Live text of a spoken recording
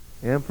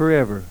and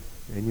forever.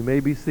 And you may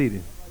be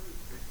seated.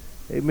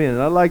 Amen.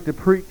 And I'd like to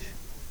preach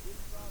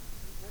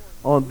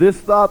on this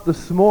thought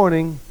this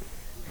morning.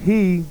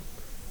 He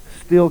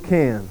still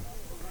can.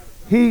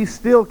 He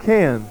still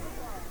can.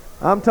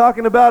 I'm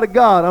talking about a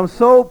God. I'm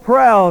so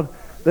proud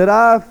that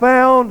I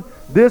found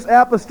this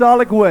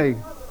apostolic way.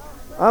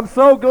 I'm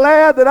so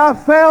glad that I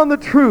found the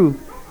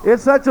truth.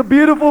 It's such a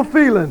beautiful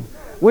feeling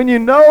when you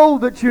know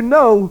that you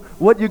know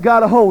what you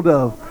got a hold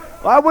of.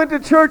 I went to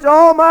church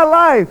all my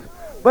life,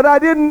 but I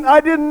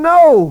didn't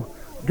know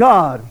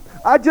God.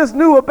 I just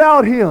knew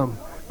about Him.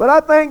 But I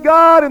thank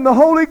God in the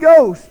Holy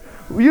Ghost.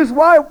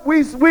 Why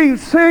we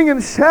sing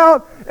and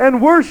shout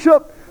and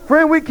worship.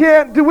 Friend, we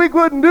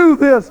couldn't do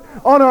this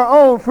on our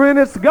own, friend.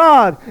 It's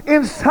God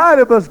inside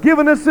of us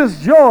giving us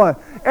this joy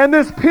and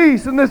this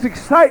peace and this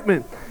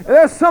excitement. And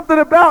there's something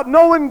about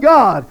knowing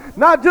God,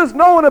 not just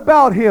knowing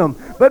about Him,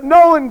 but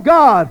knowing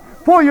God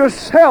for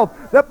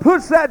yourself that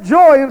puts that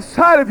joy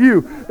inside of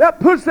you, that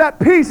puts that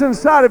peace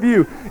inside of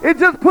you. It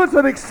just puts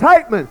an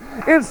excitement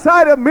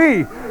inside of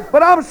me.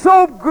 But I'm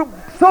so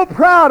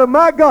proud of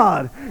my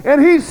God,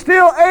 and He's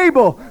still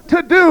able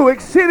to do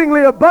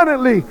exceedingly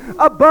abundantly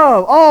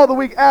above all that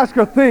we ask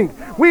or think.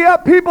 We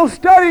have people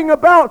studying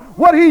about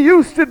what He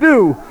used to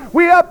do.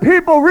 We have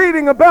people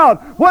reading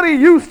about what He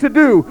used to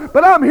do.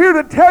 But I'm here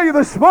to tell you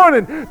this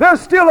morning,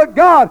 there's still a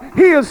God.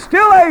 He is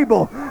still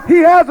able. He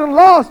hasn't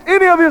lost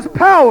any of His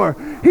power.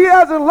 He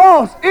hasn't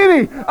lost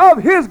any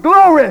of His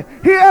glory.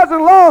 He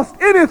hasn't lost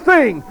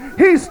anything.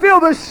 He's still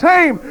the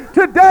same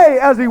today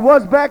as He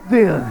was back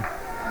then.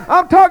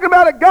 I'm talking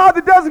about a God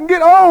that doesn't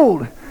get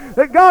old.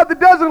 A God that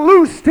doesn't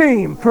lose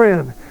steam,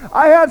 friend.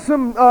 I had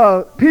some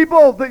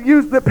people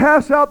that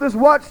pass out this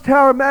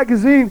Watchtower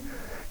magazine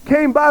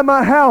came by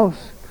my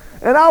house.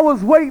 And I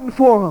was waiting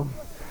for them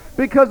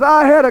because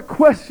I had a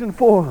question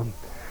for them.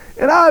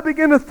 And I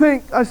began to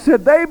think, I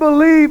said, they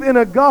believe in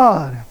a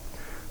God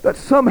that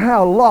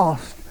somehow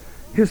lost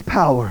His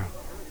power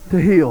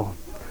to heal.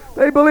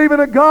 They believe in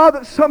a God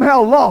that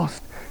somehow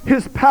lost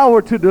His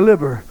power to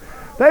deliver.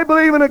 They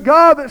believe in a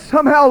God that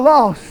somehow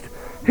lost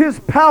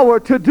His power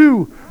to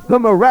do the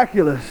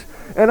miraculous.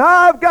 And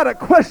I've got a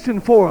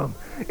question for them.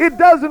 It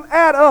doesn't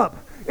add up.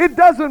 It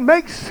doesn't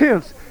make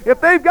sense.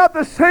 If they've got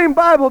the same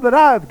Bible that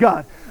I've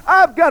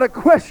got a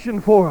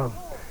question for them.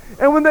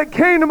 And when they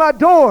came to my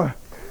door,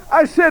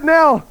 I said,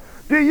 now,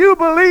 do you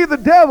believe the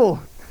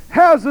devil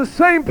has the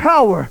same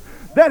power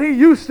that he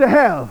used to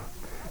have?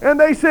 And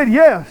they said,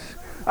 yes.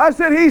 I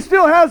said, he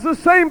still has the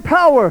same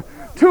power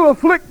to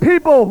afflict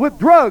people with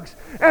drugs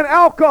and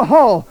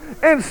alcohol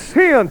and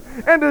sin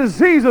and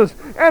diseases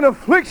and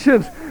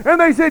afflictions. And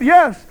they said,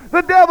 yes,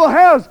 the devil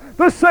has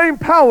the same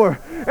power.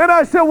 And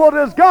I said, well,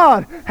 does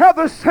God have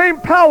the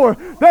same power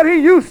that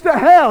He used to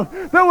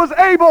have, that was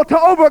able to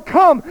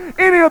overcome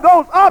any of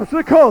those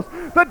obstacles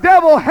the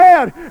devil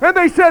had? And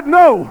they said,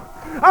 no.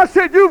 I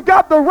said, you've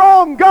got the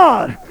wrong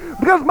God,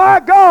 because my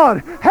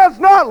God has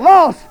not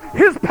lost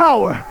His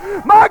power.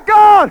 My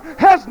God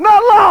has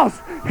not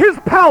lost His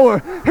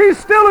power. He's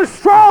still as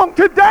strong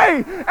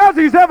today as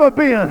He's ever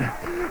been.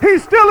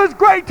 He's still as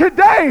great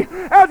today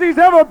as He's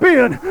ever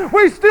been.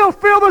 We still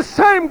feel the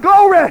same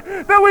glory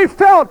that we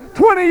felt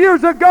 20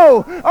 years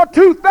ago or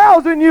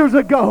 2,000 years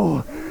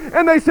ago.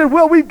 And they said,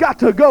 well, we've got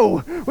to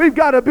go. We've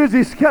got a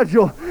busy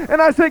schedule.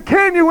 And I said,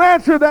 can you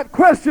answer that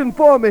question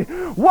for me?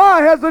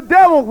 Why has the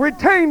devil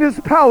retained his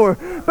power,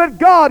 but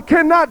God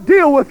cannot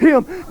deal with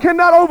him,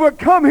 cannot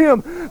overcome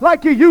him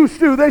like He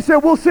used to? They said,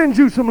 we'll send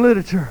you some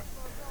literature.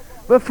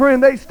 But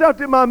friend, they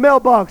stuffed it in my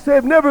mailbox. They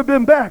have never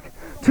been back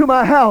to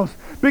my house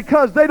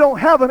because they don't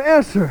have an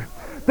answer.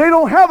 They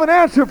don't have an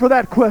answer for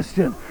that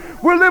question.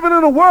 We're living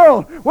in a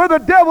world where the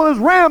devil is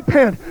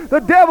rampant.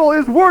 The devil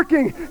is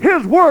working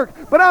his work.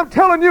 But I'm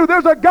telling you,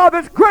 there's a God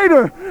that's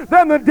greater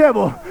than the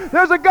devil.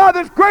 There's a God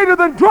that's greater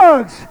than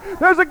drugs.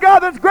 There's a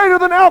God that's greater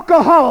than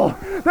alcohol.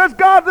 There's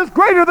God that's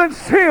greater than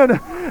sin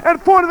and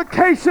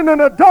fornication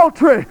and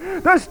adultery.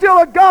 There's still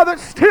a God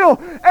that's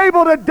still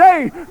able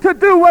today to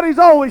do what He's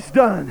always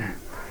done.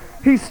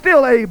 He's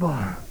still able.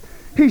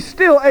 He's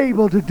still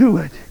able to do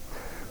it.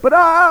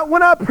 But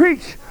when I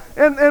preach,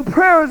 and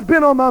prayer has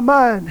been on my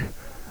mind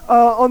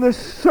on this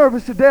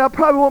service today, I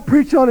probably won't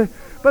preach on it,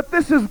 but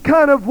this is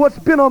kind of what's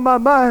been on my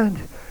mind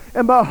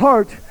and my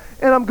heart,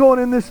 and I'm going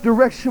in this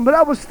direction. But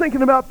I was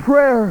thinking about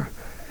prayer,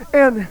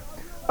 and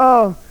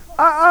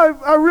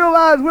I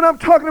realized when I'm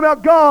talking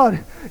about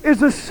God is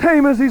the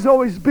same as He's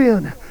always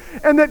been,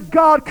 and that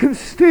God can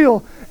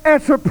still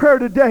answer prayer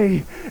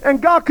today,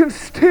 and God can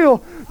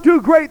still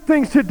do great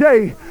things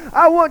today.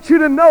 I want you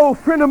to know,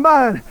 friend of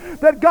mine,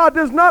 that God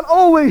does not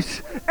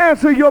always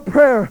answer your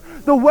prayer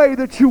the way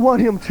that you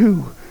want Him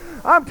to.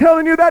 I'm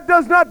telling you, that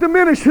does not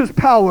diminish His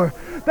power.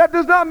 That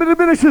does not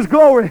diminish His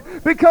glory,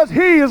 because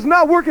He is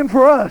not working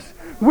for us.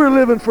 we're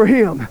living for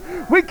him.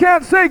 We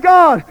can't say,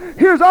 God,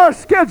 here's our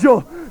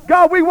schedule.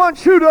 God, we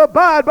want you to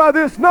abide by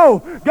this.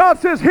 No. God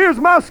says, here's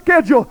my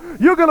schedule.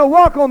 You're going to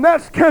walk on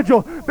that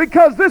schedule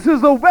because this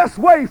is the best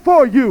way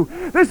for you.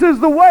 This is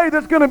the way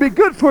that's going to be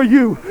good for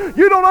you.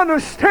 You don't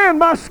understand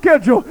my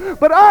schedule,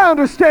 but I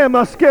understand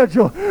my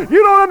schedule.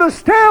 You don't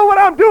understand what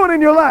I'm doing in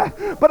your life,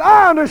 but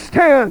I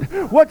understand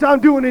what I'm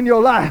doing in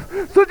your life.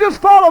 So just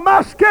follow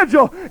my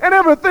schedule and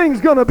everything's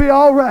going to be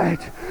all right.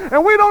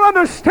 And we don't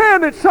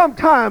understand it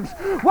sometimes,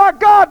 why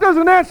God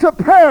doesn't answer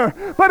prayer,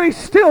 but he's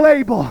still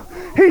able.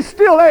 He's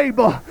still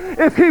able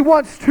if he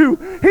wants to.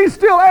 He's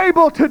still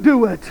able to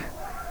do it.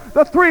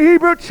 The 3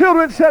 Hebrew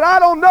children said, I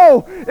don't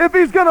know if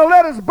he's going to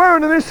let us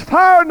burn in this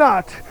fire or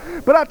not.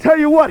 But I tell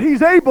you what,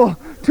 he's able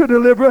to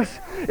deliver us.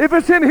 If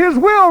it's in his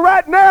will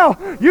right now,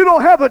 you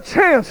don't have a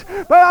chance.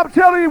 But I'm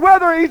telling you,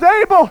 whether he's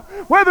able,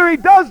 whether he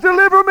does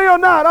deliver me or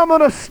not, I'm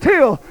going to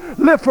still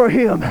live for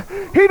him.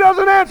 He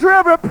doesn't answer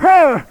every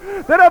prayer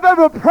that I've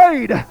ever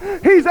prayed.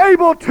 He's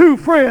able to,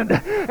 friend.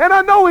 And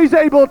I know he's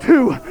able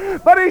to.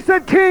 But he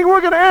said, King,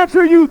 we're going to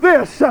answer you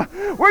this.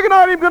 We're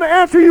not even going to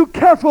answer you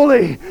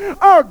carefully.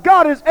 Our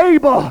God is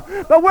able.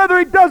 But whether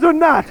he does or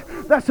not,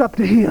 that's up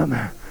to him.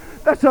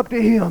 That's up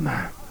to him.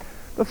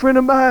 A friend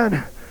of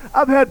mine,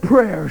 I've had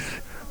prayers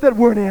that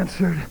weren't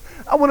answered.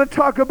 I want to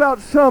talk about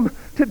some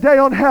today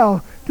on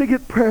how to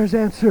get prayers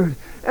answered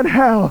and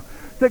how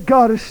that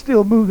God is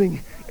still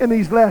moving in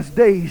these last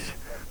days.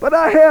 But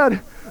I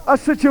had a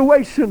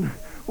situation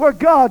where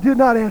God did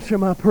not answer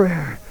my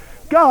prayer.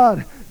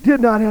 God did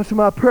not answer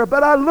my prayer,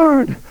 but I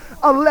learned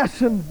a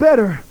lesson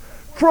better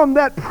from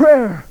that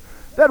prayer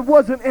that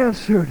wasn't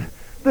answered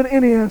than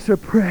any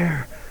answered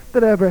prayer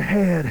that I ever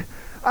had.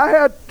 I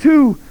had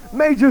 2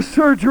 major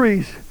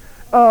surgeries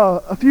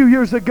a few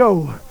years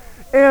ago.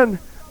 And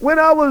when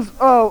I was,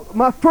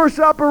 my first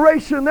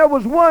operation, there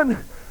was one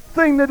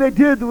thing that they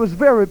did that was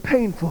very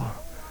painful.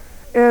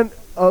 And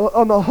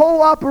on the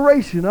whole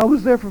operation, I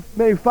was there for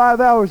maybe 5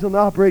 hours on the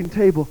operating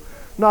table,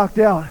 knocked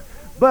out.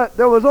 But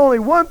there was only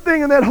one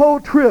thing in that whole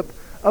trip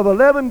of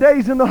 11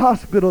 days in the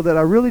hospital that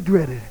I really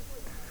dreaded.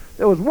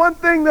 There was one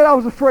thing that I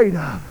was afraid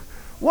of.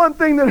 One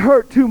thing that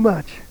hurt too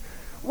much.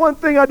 One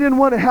thing I didn't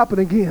want to happen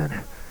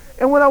again.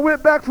 And when I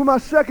went back for my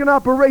second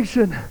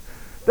operation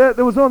that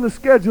was on the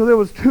schedule, there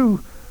was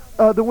 2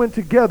 that went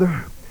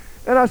together.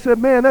 And I said,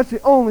 man, that's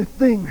the only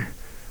thing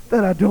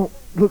that I don't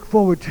look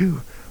forward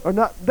to. Or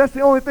not. That's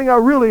the only thing I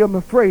really am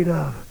afraid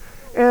of.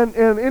 And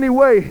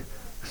anyway,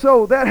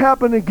 so that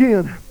happened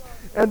again.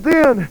 And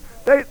then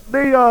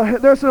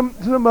there's some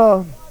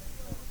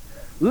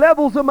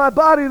levels of my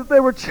body that they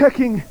were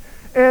checking,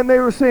 and they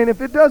were saying if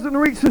it doesn't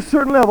reach a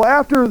certain level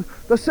after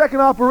the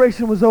second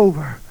operation was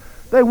over,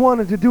 they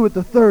wanted to do it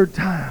the 3rd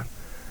time.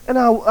 And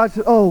I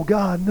said, oh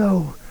God,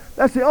 no.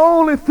 That's the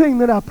only thing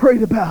that I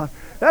prayed about.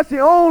 That's the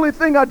only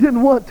thing I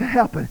didn't want to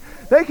happen.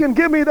 They can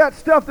give me that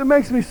stuff that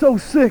makes me so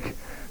sick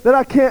that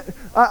I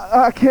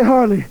can't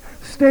hardly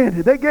stand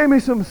it. They gave me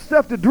some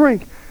stuff to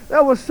drink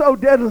that was so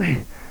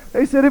deadly.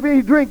 They said if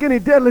you drink any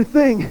deadly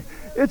thing,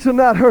 it shall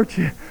not hurt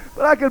you.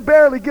 But I could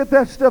barely get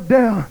that stuff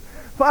down.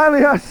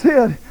 Finally I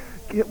said,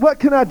 what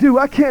can I do?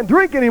 I can't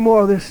drink any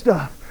more of this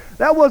stuff.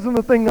 That wasn't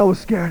the thing I was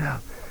scared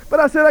of. But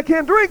I said, I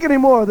can't drink any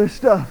more of this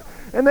stuff.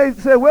 And they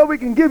said, well, we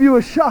can give you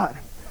a shot.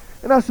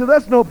 And I said,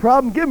 that's no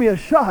problem. Give me a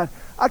shot.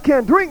 I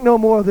can't drink no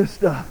more of this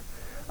stuff.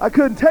 I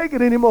couldn't take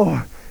it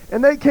anymore.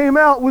 And they came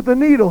out with a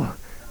needle.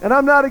 And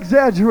I'm not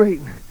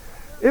exaggerating.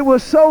 It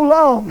was so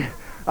long.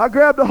 I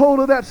grabbed a hold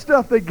of that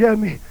stuff they gave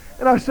me.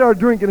 And I started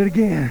drinking it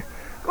again.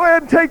 Go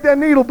ahead and take that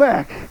needle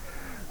back.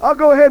 I'll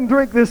go ahead and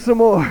drink this some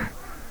more.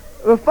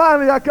 But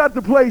finally, I got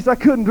the place. I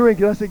couldn't drink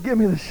it. I said, give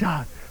me the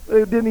shot. But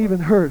it didn't even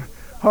hurt,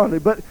 hardly.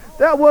 But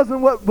that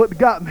wasn't what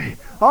got me.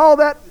 All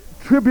that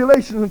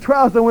tribulations and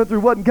trials I went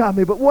through wasn't got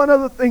me. But one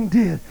other thing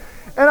did.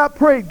 And I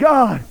prayed,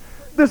 God,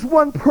 this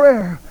one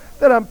prayer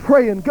that I'm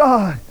praying,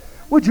 God,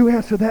 would you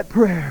answer that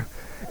prayer?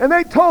 And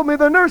they told me,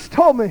 the nurse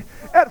told me,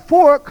 at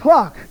 4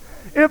 o'clock,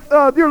 if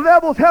your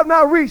levels have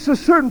not reached a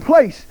certain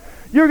place,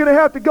 you're going to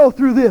have to go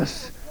through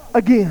this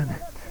again.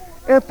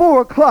 At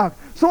 4 o'clock.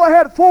 So I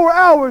had 4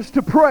 hours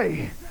to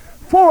pray.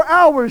 4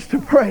 hours to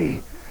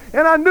pray.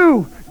 And I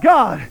knew,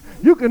 God,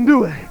 you can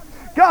do it.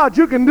 God,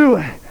 you can do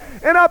it.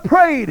 And I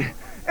prayed,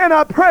 and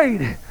I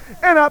prayed,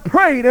 and I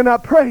prayed, and I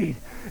prayed,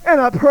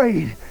 and I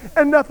prayed,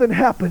 and nothing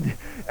happened.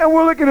 And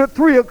we're looking at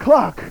 3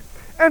 o'clock,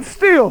 and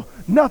still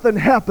nothing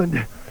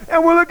happened.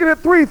 And we're looking at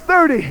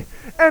 3:30,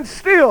 and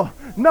still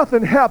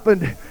nothing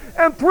happened.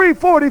 And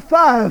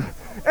 3:45,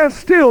 and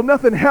still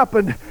nothing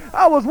happened.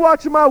 I was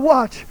watching my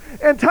watch,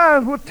 and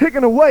times were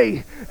ticking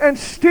away, and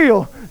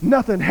still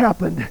nothing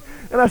happened.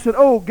 And I said,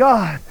 oh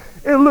God,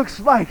 it looks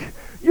like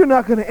you're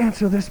not going to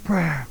answer this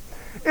prayer.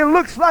 It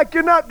looks like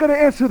you're not going to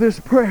answer this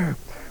prayer.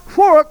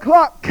 4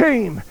 o'clock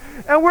came,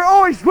 and we're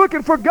always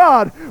looking for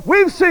God.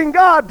 We've seen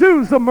God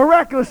do the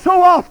miraculous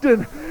so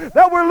often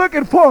that we're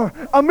looking for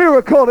a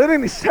miracle at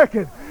any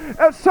second.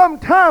 And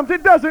sometimes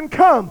it doesn't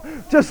come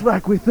just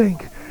like we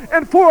think.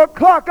 And 4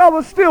 o'clock, I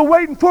was still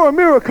waiting for a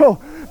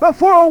miracle. But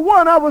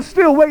 4:01, I was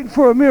still waiting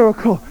for a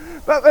miracle.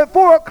 But at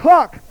 4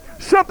 o'clock,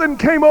 something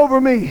came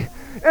over me.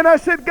 And I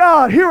said,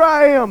 God, here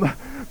I am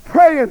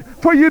praying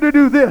for you to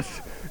do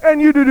this and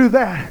you to do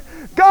that.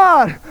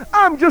 God,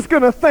 I'm just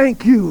going to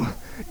thank you,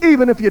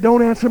 even if you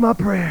don't answer my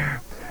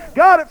prayer.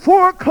 God, at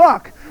 4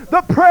 o'clock,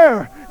 the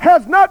prayer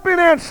has not been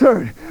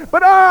answered,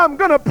 but I'm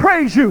going to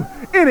praise you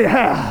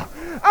anyhow.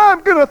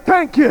 I'm going to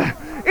thank you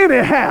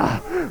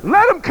anyhow.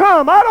 Let him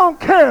come. I don't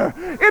care.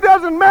 It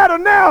doesn't matter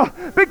now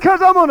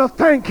because I'm going to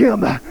thank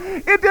him.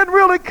 It didn't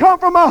really come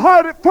from my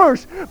heart at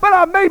first, but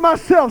I made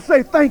myself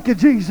say, thank you,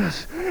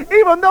 Jesus.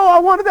 Even though I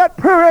wanted that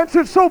prayer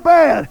answered so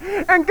bad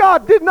and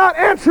God did not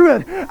answer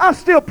it, I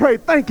still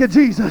prayed, thank you,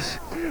 Jesus.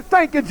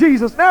 Thank you,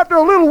 Jesus. And after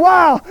a little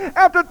while,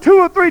 after 2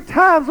 or 3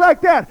 times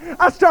like that,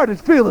 I started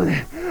feeling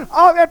it.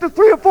 After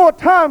 3 or 4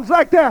 times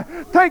like that,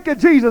 thank you,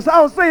 Jesus.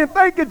 I was saying,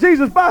 thank you,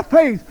 Jesus, by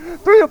faith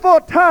 3 or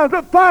 4 times,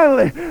 but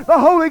finally, the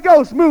Holy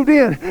Ghost moved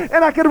in,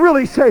 and I could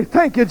really say,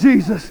 thank you,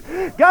 Jesus.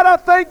 God, I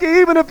thank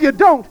you even if you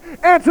don't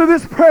answer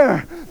this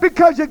prayer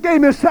because you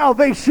gave me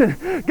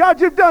salvation. God,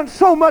 you've done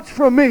so much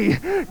for me.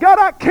 God,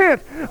 I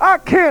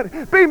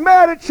can't be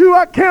mad at you.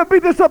 I can't be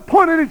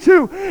disappointed at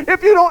you.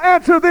 If you don't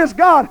answer this,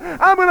 God,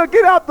 I'm going to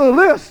get out the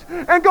list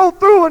and go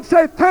through and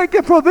say, thank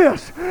you for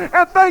this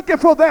and thank you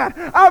for that.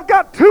 I've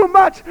got too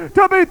much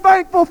to be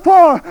thankful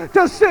for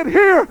to sit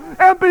here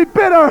and be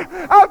bitter.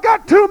 I've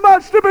got too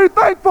much to be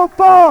thankful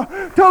for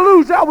to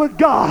lose out with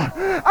God.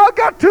 I've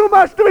got too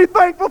much to be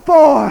thankful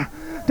for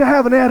to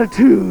have an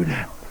attitude.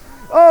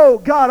 Oh,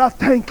 God, I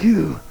thank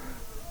you.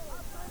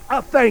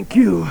 I thank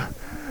you.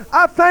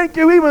 I thank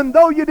you even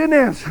though you didn't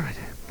answer it.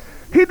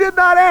 He did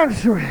not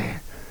answer it.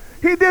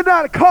 He did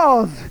not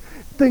cause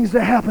things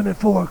to happen at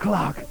 4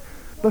 o'clock.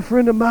 But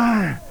friend of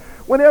mine,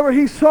 whenever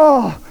he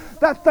saw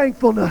that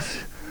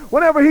thankfulness,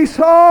 whenever he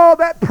saw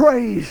that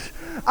praise,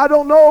 I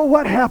don't know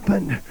what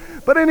happened.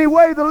 But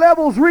anyway,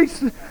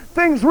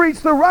 things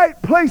reached the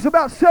right place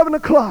about 7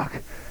 o'clock.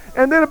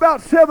 And then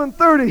about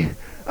 7:30,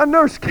 a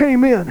nurse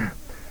came in.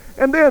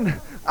 And then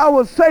I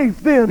was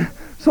safe then.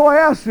 So I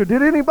asked her,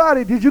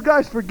 did you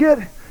guys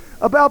forget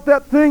about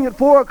that thing at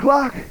 4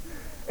 o'clock?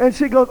 And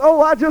she goes,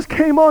 oh, I just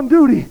came on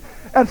duty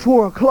at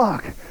 4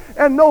 o'clock.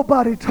 And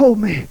nobody told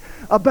me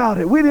about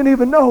it. We didn't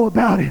even know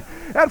about it.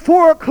 At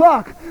 4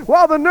 o'clock,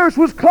 while the nurse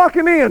was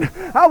clocking in,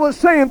 I was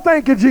saying,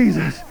 thank you,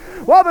 Jesus.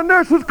 While the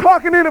nurse was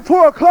clocking in at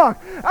 4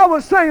 o'clock, I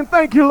was saying,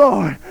 thank you,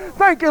 Lord.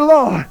 Thank you,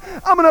 Lord.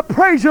 I'm going to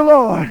praise you,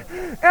 Lord.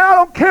 And I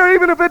don't care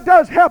even if it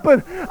does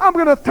happen, I'm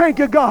going to thank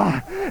you,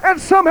 God. And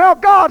somehow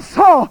God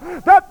saw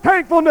that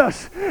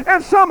thankfulness.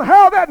 And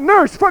somehow that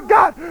nurse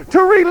forgot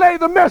to relay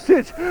the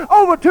message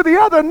over to the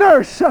other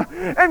nurse.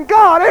 And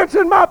God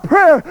answered my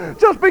prayer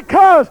just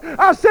because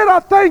I said, I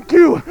thank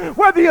you.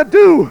 Whether you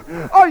do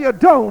or you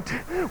don't.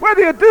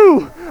 Whether you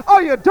do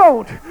or you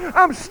don't.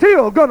 I'm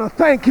still going to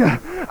thank you.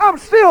 I'm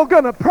still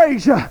going to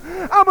praise you.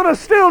 I'm going to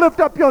still lift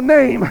up your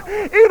name.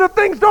 Even if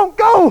things don't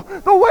go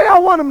the way I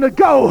want them to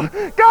go.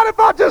 God, if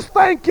I just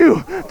thank you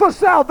for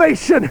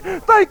salvation.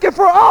 Thank you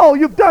for all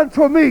you've done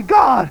for me.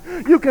 God,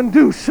 you can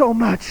do so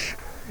much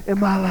in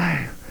my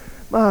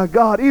life. My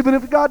God, even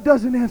if God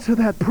doesn't answer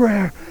that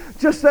prayer,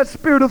 just that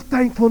spirit of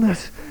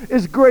thankfulness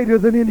is greater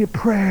than any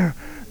prayer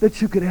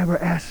that you could ever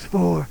ask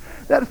for.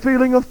 That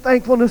feeling of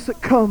thankfulness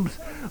that comes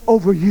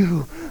over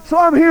you. So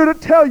I'm here to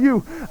tell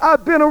you,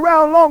 I've been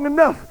around long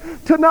enough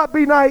to not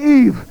be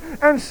naive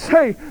and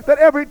say that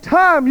every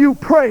time you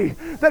pray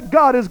that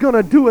God is going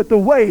to do it the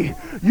way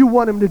you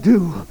want him to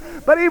do.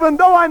 But even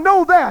though I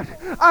know that,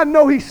 I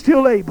know he's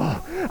still able.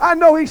 I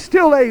know he's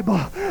still able.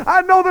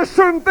 I know there's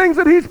certain things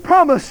that he's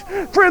promised,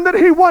 friend, that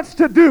he wants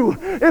to do.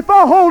 If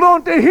I hold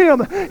on to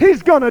him,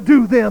 he's going to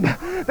do them.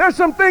 There's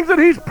some things that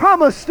he's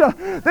promised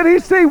that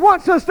he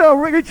wants us to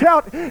reach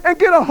out and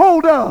get a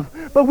hold of.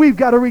 But we've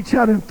got to reach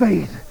out in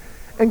faith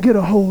and get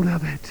a hold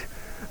of it.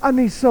 I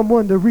need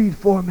someone to read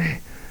for me.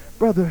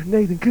 Brother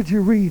Nathan, could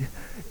you read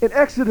in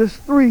Exodus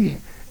 3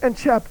 and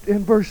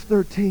verse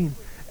 13?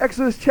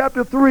 Exodus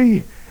chapter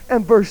 3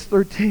 and verse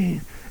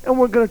 13. And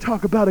we're going to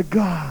talk about a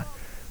God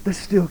that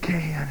still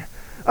can.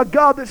 A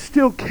God that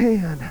still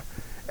can.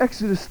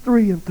 Exodus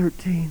 3 and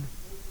 13.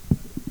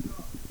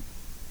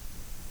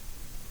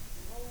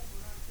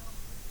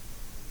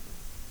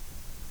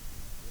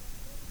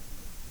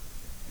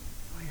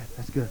 Oh yeah,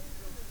 that's good.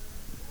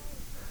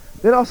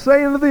 Then I'll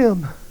say unto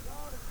them,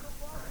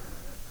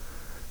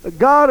 the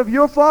God of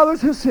your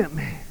fathers has sent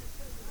me.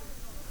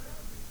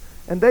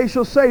 And they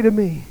shall say to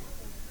me,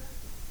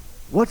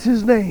 what's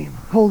his name?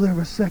 Hold there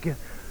for a second.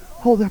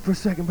 Hold there for a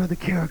second, Brother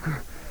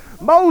Carricker.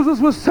 Moses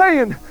was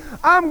saying,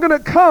 I'm going to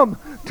come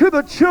to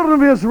the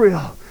children of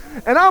Israel.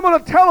 And I'm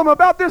going to tell them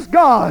about this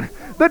God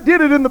that did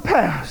it in the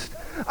past.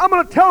 I'm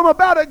going to tell them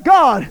about a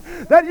God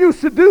that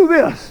used to do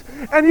this.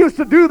 and used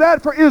to do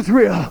that for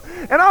Israel.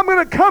 And I'm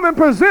going to come and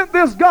present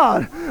this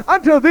God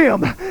unto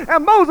them.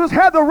 And Moses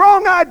had the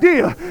wrong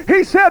idea.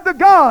 He said the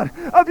God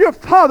of your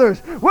fathers,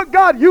 what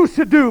God used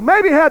to do.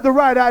 Maybe he had the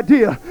right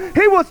idea.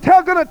 He was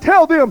going to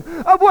tell them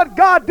of what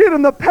God did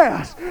in the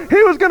past.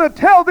 He was going to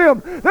tell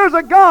them there's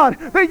a God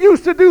that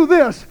used to do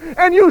this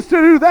and used to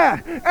do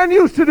that and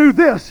used to do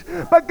this.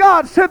 But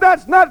God said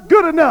that's not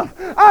good enough.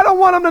 I don't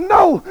want them to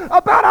know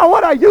about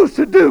what I used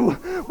to do.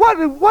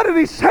 What did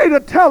he say to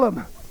tell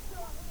them?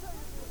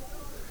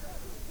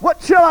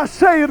 What shall I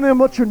say to them?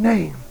 What's your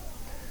name?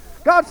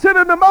 God said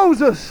unto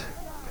Moses,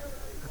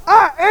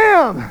 I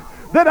am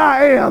that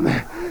I am.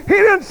 He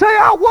didn't say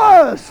I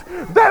was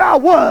that I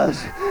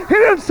was. He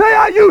didn't say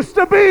I used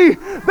to be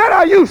that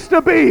I used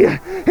to be.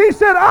 He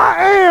said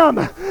I am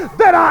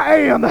that I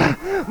am.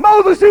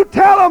 Moses, you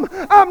tell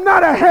him I'm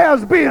not a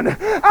has-been.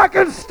 I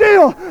can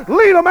still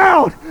lead them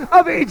out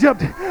of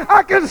Egypt.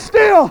 I can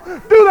still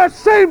do the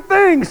same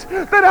things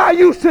that I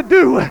used to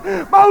do.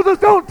 Moses,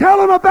 don't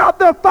tell them about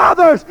their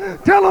fathers.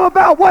 Tell them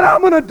about what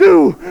I'm going to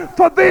do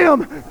for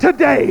them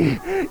today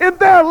in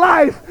their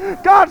life.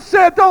 God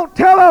said don't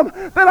tell them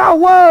that I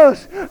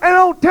was, and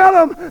don't tell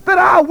them that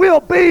I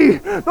will be.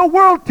 The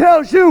world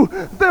tells you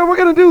that we're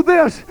going to do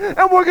this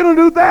and we're going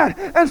to do that,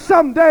 and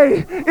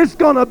someday it's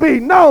going to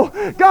be. No,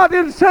 God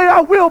didn't say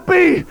I will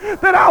be,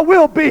 that I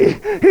will be.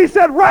 He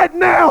said right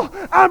now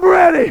I'm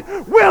ready,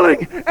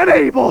 willing, and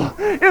able.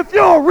 If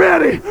you're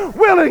ready,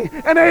 willing,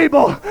 and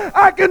able,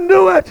 I can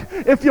do it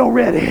if you're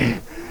ready.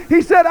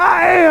 He said,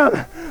 I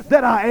am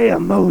that I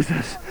am,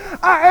 Moses.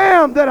 I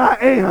am that I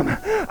am.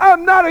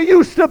 I'm not a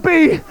used to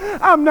be.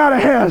 I'm not a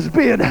has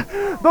been.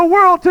 The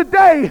world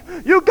today,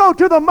 you go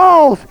to the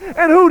malls,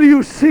 and who do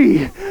you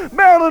see?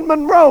 Marilyn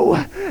Monroe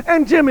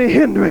and Jimi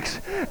Hendrix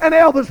and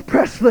Elvis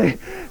Presley.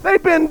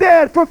 They've been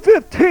dead for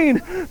 15,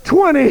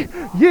 20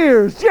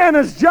 years.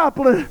 Janis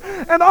Joplin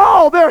and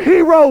all their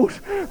heroes,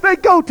 they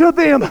go to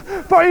them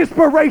for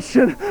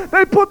inspiration.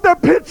 They put their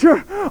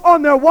picture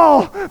on their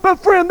wall. But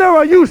friend,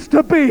 they're a used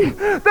to be.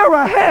 They're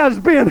a has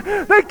been.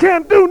 They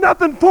can't do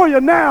nothing for you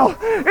now.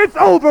 It's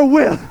over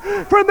with.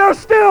 Friend, they're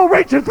still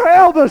reaching for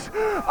Elvis.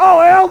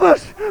 Oh,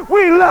 Elvis,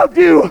 we loved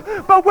you,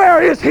 but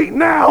where is he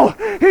now?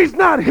 He's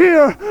not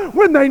here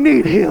when they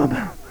need him.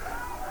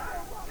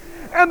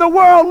 And the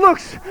world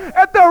looks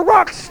at their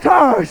rock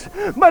stars,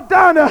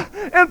 Madonna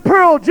and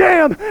Pearl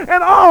Jam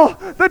and all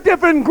the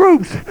different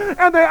groups,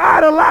 and they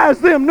idolize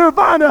them,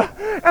 Nirvana,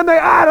 and they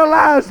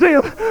idolize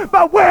them.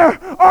 But where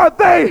are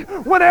they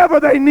whenever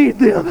they need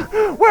them?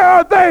 Where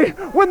are they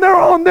when they're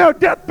on their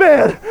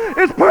deathbed?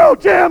 Is Pearl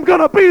Jam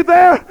going to be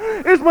there?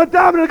 Is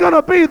Madonna going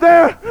to be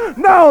there?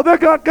 No, they're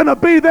not going to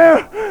be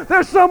there.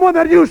 There's someone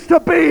that used to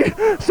be,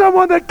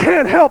 someone that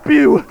can't help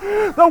you.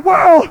 The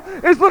world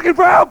is looking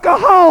for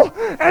alcohol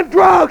and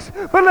drugs,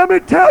 but let me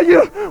tell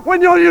you,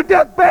 when you're on your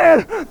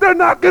deathbed, they're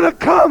not going to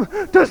come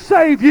to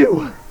save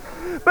you.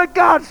 But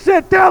God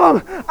said, tell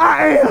them,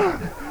 I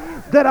am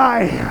that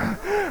I am.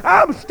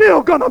 I'm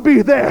still going to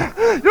be there.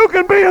 You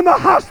can be in the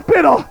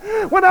hospital.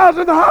 When I was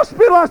in the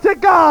hospital, I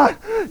said, God,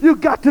 you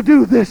got to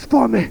do this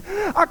for me.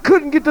 I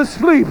couldn't get to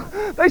sleep.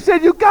 They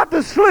said, you got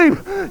to sleep.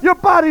 Your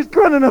body's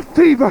running a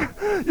fever.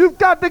 You've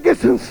got to get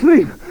some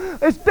sleep.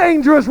 It's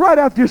dangerous right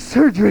after your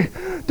surgery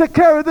to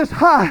carry this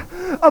high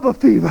of a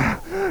fever.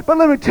 But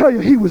let me tell you,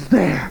 he was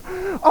there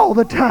all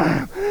the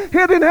time. He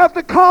didn't have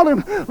to call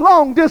him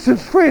long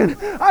distance friend.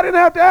 I didn't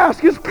have to ask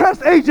his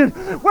press agent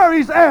where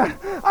he's at.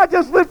 I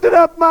just lifted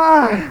up my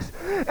eyes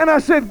and I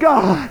said,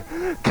 God,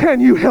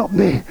 can you help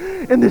me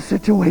in this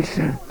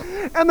situation?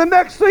 And the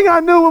next thing I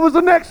knew, it was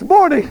the next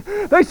morning.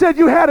 They said,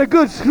 you had a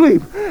good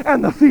sleep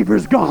and the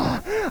fever's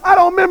gone. I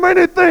don't remember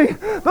anything.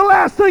 The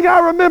last thing I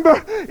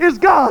remember is,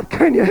 God,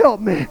 can you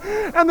help me?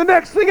 And the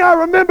next thing I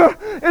remember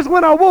is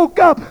when I woke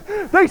up,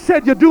 they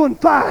said, you're doing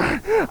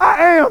fine.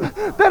 I am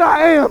that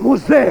I am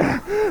was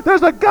there.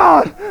 There's a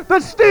God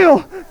that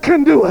still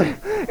can do it.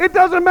 It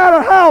doesn't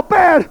matter how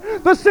bad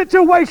the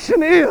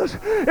situation is.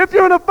 If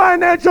you're in a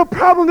financial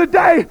problem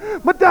today,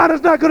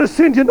 Madonna's not going to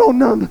send you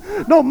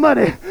no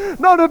money.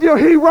 None of your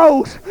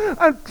heroes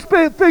and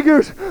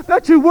figures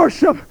that you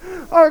worship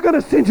are going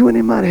to send you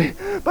any money.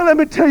 But let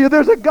me tell you,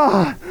 there's a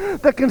God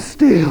that can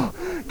still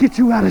get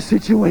you out of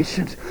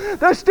situations.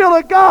 There's still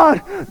a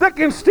God that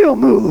can still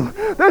move.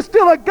 There's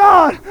still a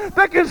God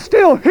that can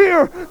still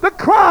hear the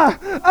cry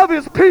of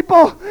his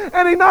people.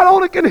 And he not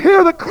only can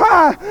hear the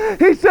cry,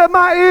 he said,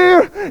 my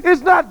ear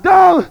is not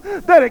dumb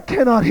that it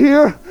cannot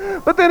hear.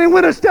 But then he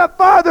went a step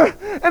farther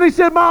and he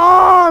said, my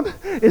arm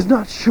is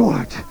not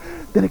short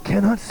that it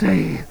cannot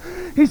save.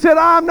 He said,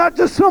 I'm not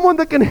just someone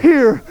that can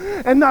hear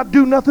and not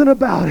do nothing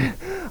about it.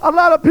 A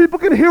lot of people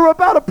can hear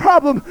about a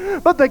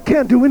problem, but they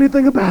can't do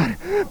anything about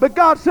it. But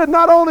God said,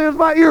 not only is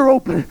my ear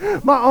open,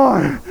 my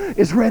arm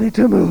is ready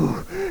to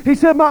move. He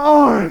said, my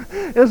arm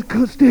is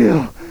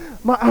still.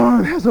 My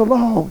arm has a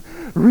long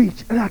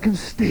reach, and I can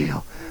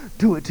still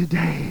do it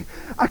today.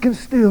 I can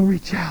still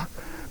reach out.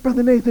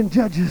 Brother Nathan,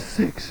 Judges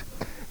 6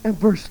 and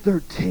verse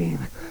 13.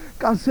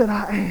 God said,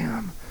 I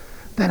am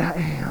that I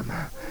am.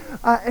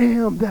 I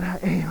am that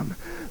I am.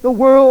 The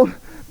world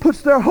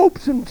puts their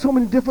hopes in so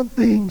many different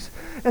things,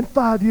 and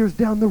 5 years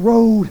down the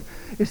road,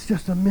 it's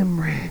just a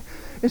memory.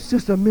 It's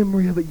just a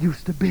memory of it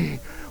used to be.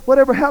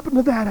 Whatever happened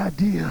to that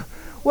idea,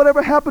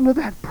 whatever happened to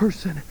that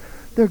person,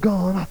 they're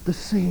gone off the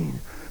scene.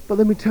 But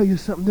let me tell you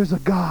something, there's a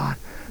God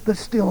that's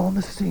still on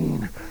the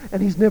scene,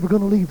 and he's never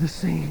going to leave the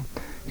scene.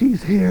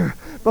 He's here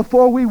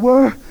before we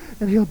were,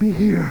 and he'll be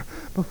here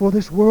before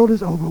this world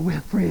is over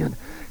with, friend.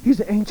 He's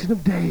the Ancient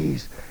of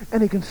Days,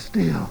 and he can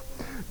still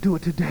do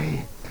it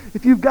today.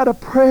 If you've got a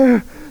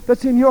prayer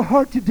that's in your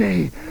heart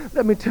today,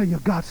 let me tell you,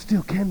 God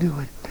still can do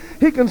it.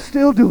 He can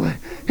still do it.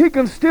 He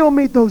can still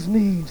meet those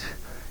needs.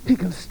 He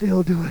can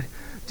still do it.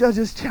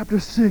 Judges chapter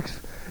 6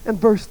 and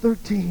verse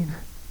 13.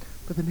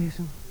 Brother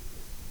Nathan.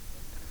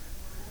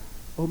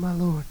 Oh, my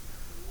Lord.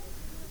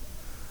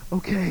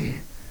 Okay.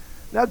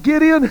 Now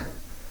Gideon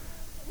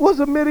was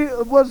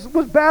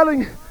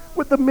battling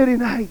with the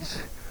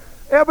Midianites.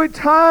 Every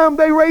time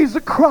they raised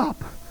a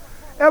crop,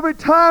 every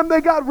time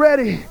they got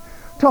ready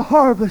to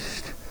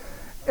harvest,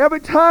 every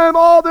time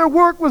all their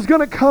work was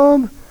going to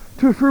come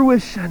to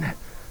fruition,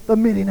 the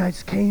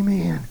Midianites came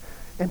in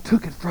and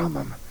took it from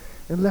them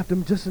and left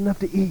them just enough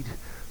to eat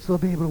so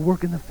they'll be able to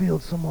work in the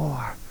field some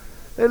more.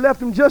 They left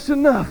them just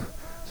enough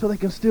so they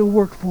can still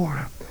work for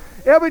them.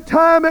 Every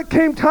time it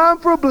came time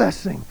for a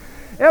blessing,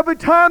 every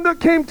time there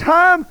came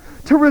time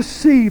to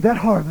receive that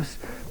harvest,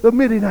 the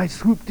Midianites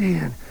swooped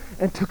in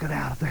and took it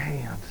out of their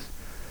hands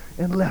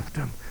and left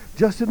them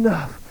just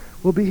enough.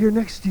 We'll be here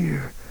next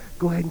year.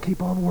 Go ahead and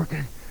keep on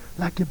working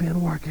like you've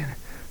been working.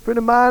 Friend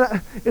of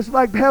mine, it's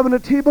like having a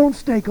T-bone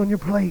steak on your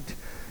plate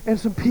and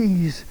some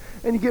peas,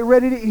 and you get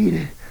ready to eat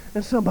it,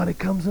 and somebody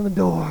comes in the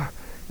door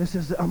and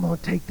says, I'm going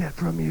to take that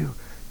from you.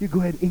 You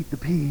go ahead and eat the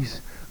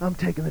peas. I'm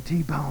taking the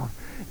T-bone.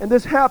 And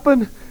this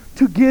happened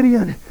to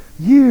Gideon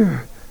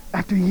year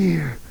after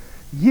year.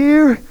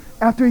 Year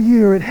after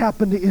year it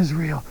happened to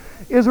Israel.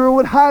 Israel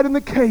would hide in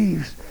the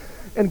caves,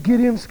 and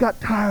Gideon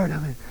got tired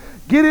of it.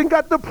 Gideon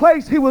got the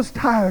place he was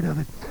tired of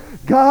it.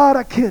 God,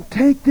 I can't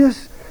take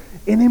this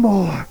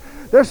anymore.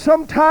 There's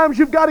sometimes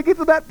you've got to get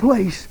to that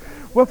place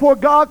before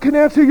God can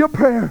answer your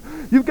prayer.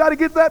 You've got to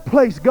get to that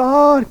place.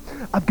 God,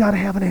 I've got to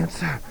have an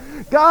answer.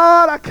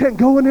 God, I can't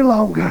go any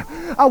longer.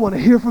 I want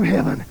to hear from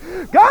heaven.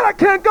 God, I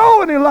can't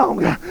go any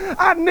longer.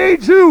 I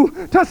need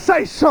you to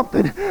say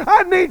something.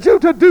 I need you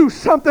to do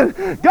something.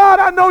 God,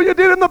 I know you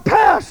did in the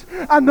past.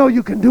 I know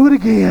you can do it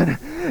again.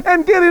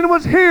 And Gideon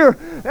was here.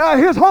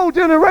 His whole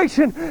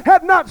generation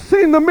had not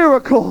seen the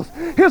miracles.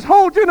 His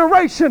whole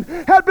generation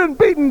had been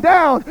beaten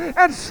down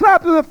and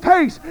slapped in the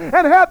face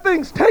and had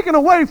things taken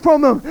away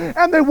from them.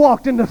 And they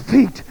walked in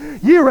defeat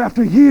year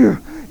after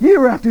year,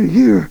 year after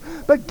year.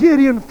 But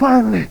Gideon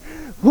finally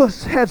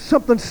had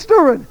something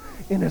stirring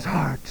in his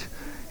heart.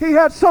 He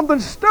had something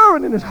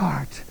stirring in his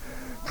heart.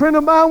 Friend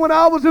of mine, when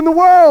I was in the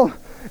world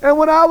and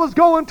when I was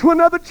going to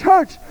another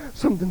church,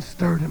 something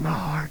stirred in my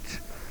heart.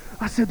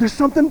 I said, there's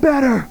something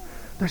better.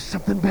 There's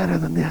something better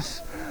than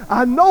this.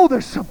 I know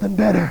there's something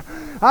better.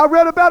 I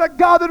read about a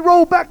God that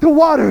rolled back the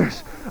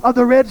waters of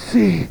the Red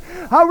Sea.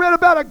 I read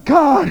about a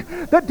God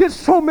that did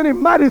so many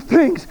mighty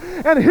things,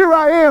 and here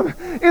I am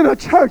in a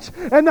church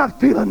and not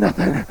feeling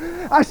nothing.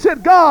 I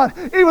said, God,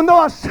 even though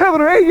I was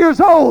 7 or 8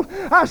 years old,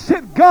 I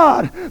said,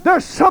 God,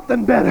 there's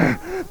something better.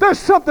 There's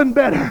something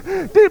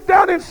better. Deep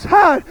down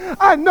inside,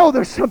 I know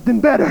there's something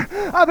better.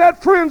 I've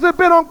had friends that have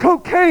been on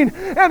cocaine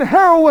and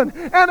heroin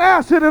and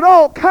acid and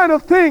all kind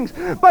of things,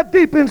 but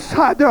deep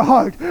inside their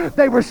heart,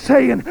 they were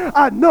saying,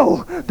 I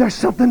know there's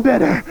something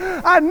better.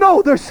 I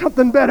know there's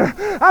something better.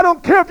 I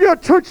don't care if you're a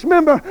church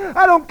member.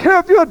 I don't care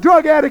if you're a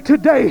drug addict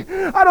today.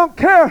 I don't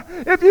care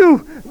if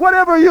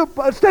whatever you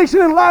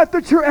station in life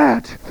that you're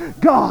at,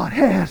 God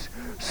has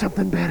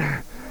something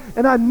better.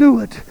 And I knew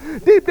it.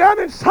 Deep down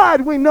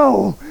inside, we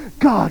know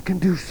God can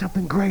do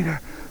something greater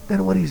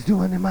than what he's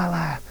doing in my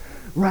life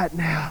right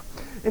now.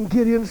 And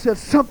Gideon said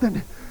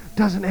something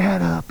doesn't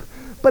add up.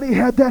 But he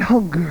had that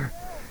hunger.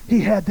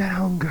 He had that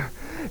hunger.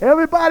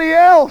 Everybody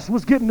else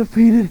was getting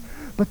defeated,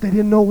 but they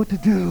didn't know what to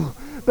do.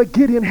 But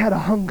Gideon had a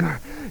hunger.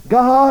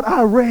 God,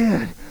 I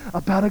read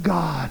about a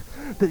God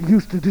that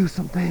used to do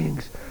some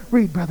things.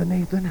 Read, Brother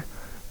Nathan.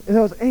 And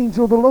there was an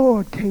angel of the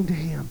Lord came to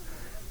him.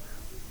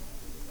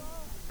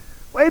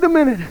 Wait a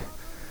minute.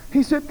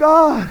 He said,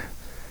 God,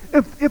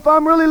 if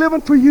I'm really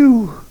living for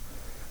you,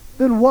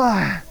 then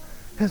why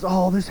has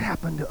all this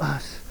happened to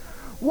us?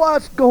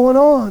 What's going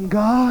on,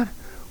 God?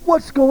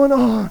 What's going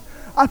on?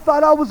 I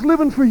thought I was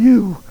living for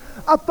you.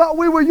 I thought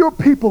we were your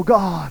people,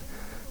 God.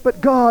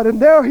 But God, and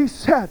there he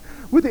sat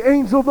with the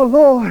angel of the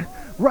Lord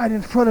right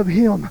in front of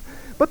him.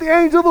 But the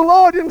angel of the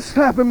Lord didn't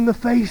slap him in the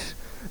face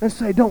and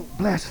say, don't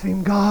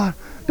blaspheme God.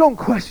 Don't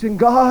question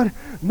God.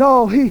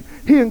 No, he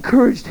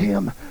encouraged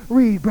him.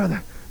 Read,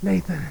 Brother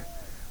Nathan.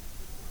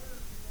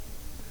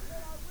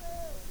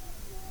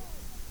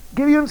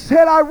 Gideon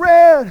said, I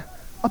read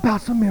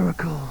about some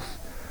miracles.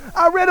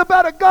 I read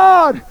about a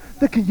God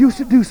that could used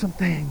to do some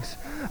things.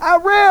 I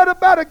read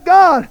about a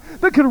God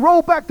that could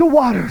roll back the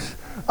waters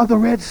of the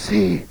Red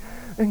Sea.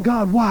 And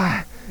God,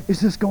 why is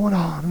this going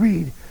on?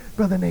 Read,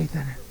 Brother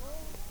Nathan.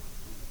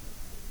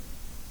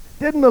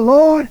 Didn't the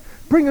Lord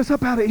bring us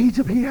up out of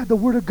Egypt? He had the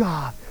word of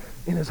God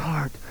in his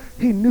heart.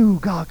 He knew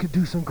God could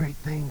do some great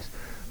things.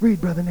 Read,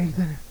 Brother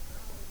Nathan.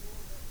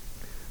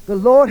 The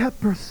Lord hath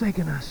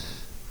forsaken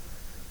us,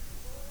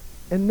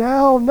 and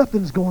now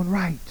nothing's going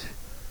right.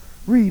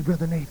 Read,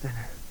 Brother Nathan.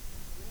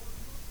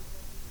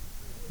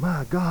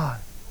 My God.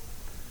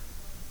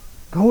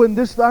 Go in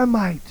this thy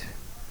might,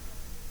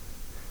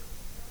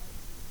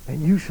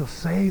 and you shall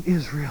save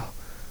Israel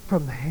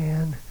from the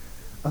hand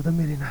of the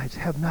Midianites.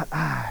 Have not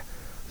I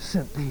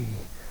sent thee?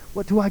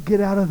 What do I get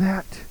out of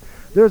that?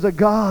 There's a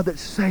God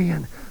that's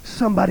saying,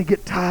 somebody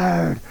get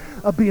tired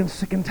of being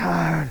sick and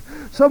tired.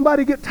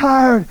 Somebody get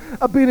tired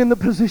of being in the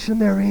position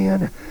they're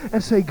in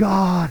and say,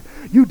 God,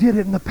 you did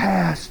it in the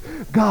past.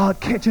 God,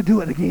 can't you do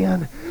it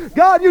again?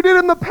 God, you did it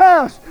in the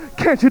past.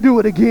 Can't you do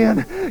it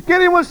again?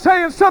 Gideon was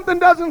saying something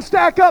doesn't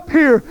stack up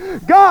here.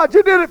 God,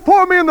 you did it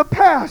for me in the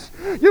past.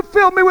 You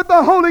filled me with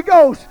the Holy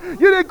Ghost.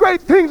 You did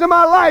great things in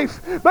my life.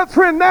 But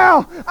friend,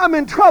 now I'm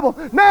in trouble.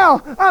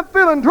 Now I'm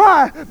feeling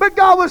dry. But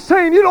God was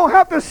saying, you don't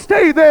have to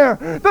stay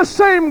there. The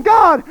same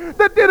God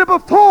that did it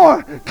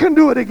before can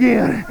do it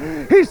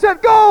again. He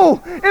said,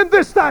 go in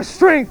this thy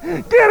strength.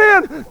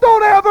 Get in.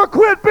 Don't ever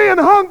quit being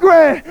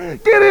hungry.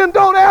 Get in.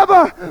 Don't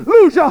ever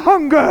lose your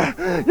hunger.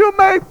 You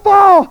may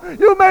fall.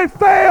 You may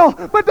fail.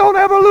 But don't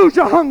ever lose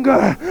your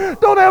hunger.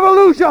 Don't ever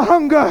lose your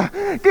hunger.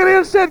 Get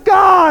in. Said,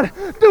 God,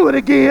 do it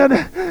again.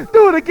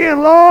 Do it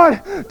again,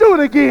 Lord. Do it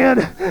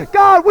again.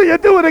 God, will you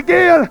do it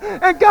again?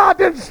 And God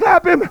didn't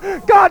slap him.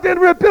 God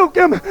didn't rebuke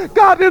him.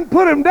 God didn't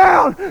put him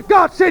down.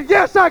 God said,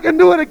 yes, I can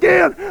do it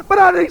again. But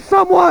I need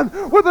someone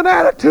with an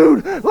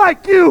attitude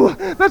like you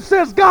that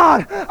says,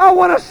 God, I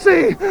want to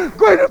see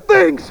greater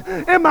things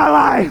in my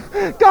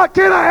life. God,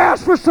 can I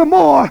ask for some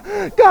more?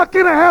 God,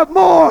 can I have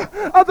more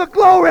of the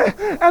glory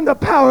and the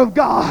power of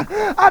God?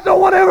 I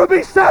don't want to ever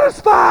be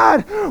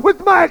satisfied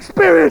with my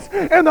experience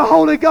in the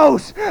Holy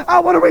Ghost. I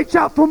want to reach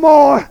out for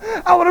more.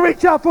 I want to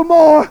reach out for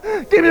more.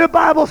 Give me a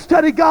Bible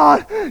study,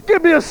 God.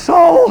 Give me a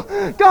soul.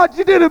 God,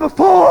 you did it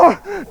before.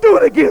 Do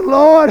it again,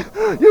 Lord.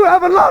 You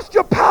haven't lost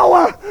your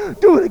power.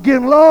 Do it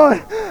again,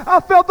 Lord. I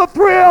felt the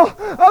thrill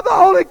of the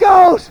Holy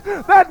Ghost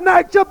that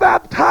night you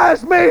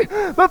baptized me.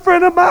 But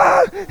friend of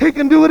mine, he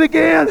can do it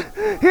again.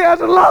 He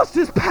hasn't lost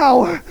his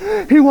power.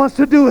 He wants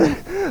to do it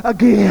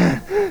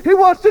again. He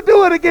wants to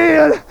do it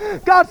again.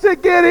 God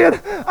said, get in.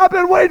 I've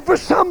been waiting for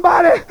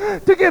somebody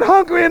to get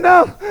hungry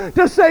enough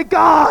to say,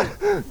 God,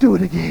 do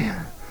it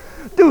again.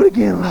 Do it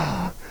again,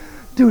 Lord.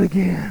 Do it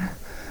again.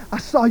 I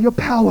saw your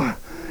power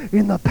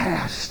in the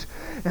past,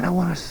 and I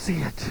want to see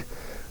it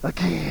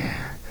again.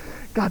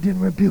 God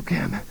didn't rebuke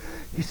him.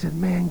 He said,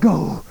 man,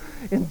 go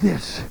in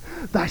this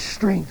thy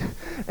strength,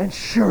 and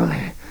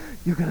surely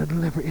you're going to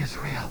deliver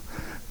Israel.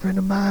 Friend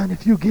of mine,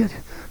 if you get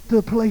to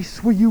the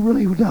place where you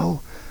really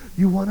know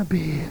you want to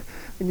be,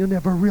 and you'll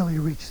never really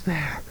reach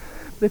there.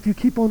 But if you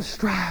keep on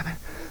striving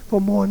for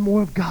more and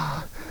more of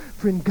God,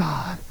 friend,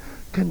 God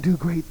can do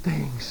great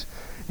things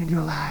in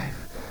your life.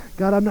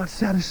 God, I'm not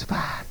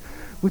satisfied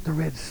with the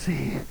Red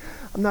Sea.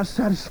 I'm not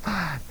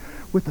satisfied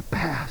with the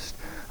past.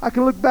 I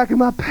can look back at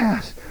my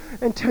past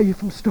and tell you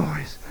from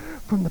stories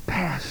from the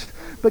past.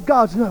 But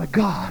God's not a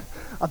God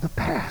of the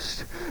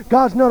past.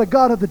 God's not a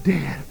God of the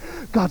dead.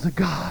 God's a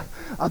God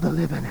of the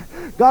living.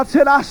 God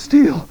said, I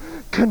still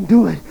can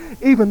do it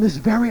even this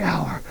very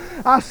hour.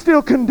 I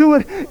still can do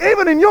it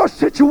even in your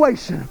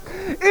situation.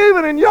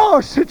 Even in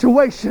your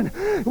situation.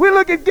 We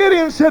look at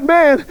Gideon and said,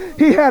 man,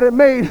 he had it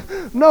made.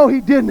 No,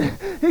 he didn't.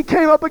 He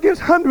came up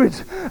against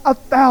hundreds of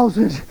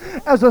thousands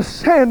as a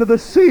sand of the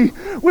sea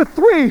with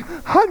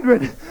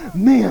 300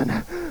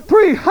 men.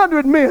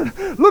 300 men.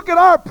 Look at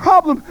our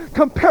problem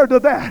compared to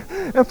that.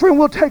 And friend,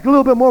 we'll take a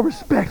little bit more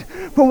respect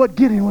for what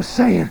Gideon was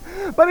saying.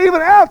 But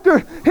even after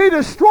he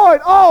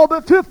destroyed all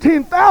but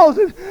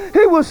 15,000,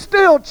 he was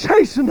still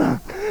chasing them.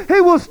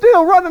 He was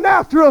still running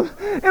after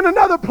them. In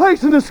another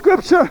place in the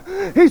scripture,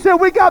 he said,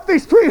 we got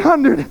these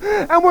 300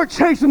 and we're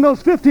chasing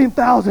those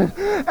 15,000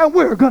 and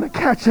we're going to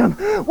catch them.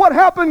 What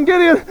happened,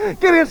 Gideon?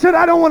 Gideon said,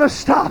 I don't want to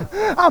stop.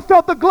 I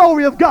felt the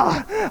glory of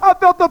God. I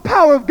felt the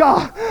power of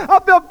God. I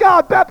felt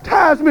God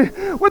baptize me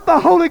with the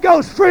Holy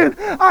Ghost. Friend,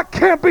 I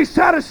can't be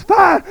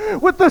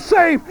satisfied with the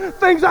same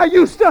things I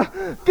used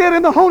to get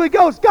in the Holy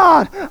Ghost.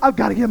 God, I've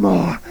got to get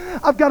more.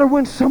 I've got to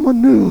win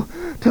someone new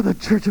to the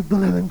church of the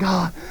living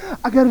God.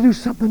 I've got to do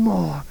something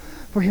more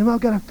for him.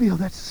 I've got to feel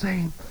that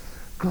same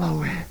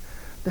glory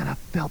that I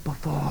felt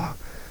before.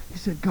 He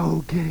said,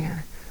 go, Gideon,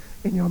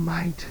 in your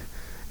might,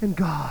 and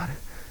God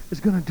is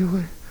going to do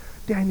it.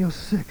 Daniel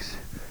 6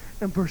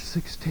 and verse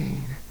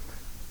 16.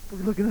 We're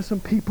looking at some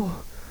people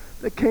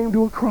that came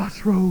to a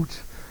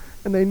crossroads,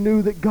 and they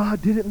knew that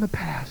God did it in the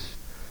past,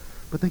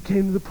 but they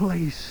came to the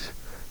place,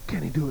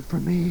 can he do it for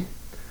me?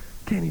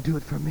 Can he do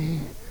it for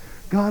me?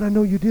 God, I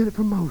know you did it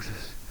for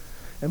Moses.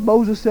 And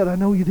Moses said, I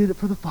know you did it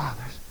for the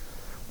fathers.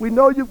 We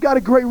know you've got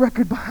a great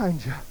record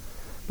behind you.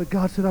 But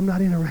God said, I'm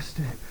not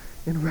interested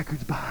in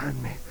records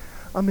behind me.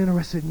 I'm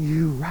interested in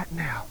you right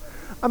now.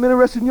 I'm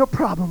interested in your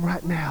problem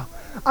right now.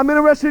 I'm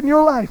interested in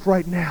your life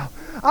right now.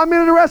 I'm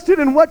interested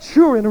in what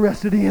you're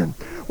interested in.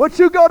 What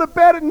you go to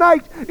bed at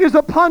night is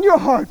upon your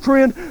heart,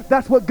 friend.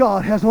 That's what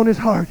God has on his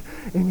heart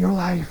in your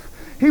life.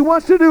 He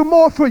wants to do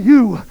more for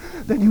you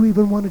than you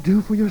even want to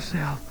do for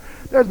yourself.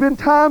 There's been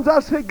times I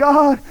say,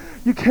 God,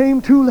 you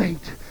came too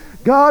late.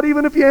 God,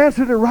 even if you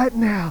answered it right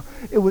now,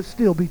 it would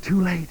still be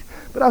too late.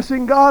 But I've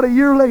seen God a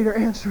year later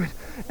answer it,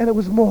 and it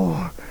was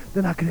more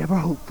than I could ever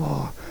hope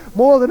for,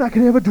 more than I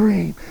could ever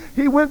dream.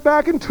 He went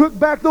back and took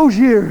back those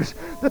years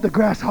that the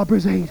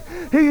grasshoppers ate.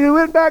 He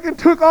went back and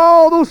took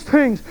all those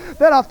things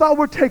that I thought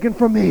were taken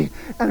from me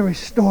and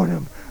restored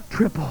them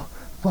triple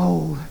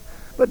fold.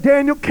 But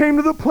Daniel came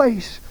to the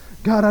place,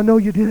 God, I know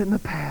you did it in the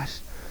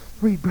past.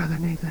 Read, Brother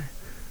Nathan.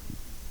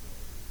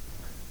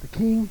 The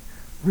king,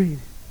 read.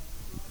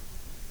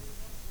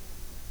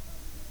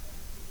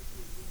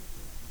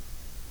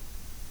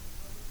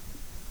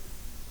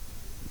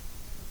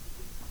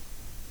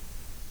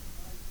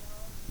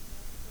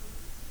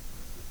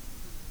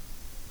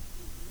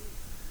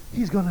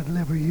 He's going to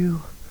deliver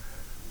you.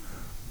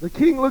 The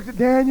king looked at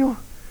Daniel,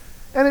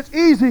 and it's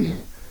easy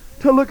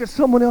to look at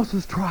someone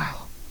else's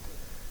trial.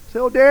 Say,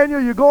 oh, Daniel,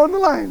 you're going to the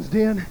lion's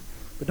den,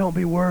 but don't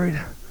be worried.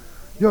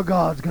 Your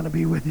God's going to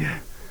be with you.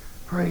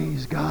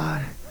 Praise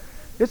God.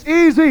 It's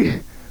easy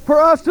for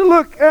us to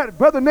look at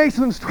Brother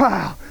Nathan's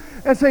trial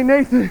and say,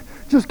 Nathan,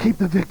 just keep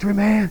the victory,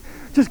 man.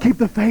 Just keep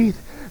the faith.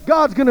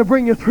 God's going to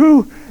bring you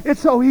through. It's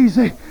so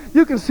easy.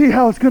 You can see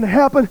how it's going to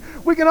happen.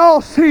 We can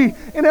all see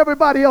in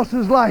everybody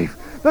else's life.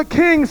 The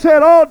king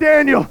said, oh,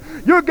 Daniel,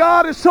 your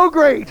God is so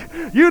great.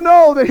 You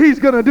know that he's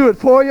going to do it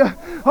for you.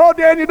 Oh,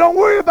 Daniel, don't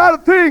worry about a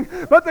thing.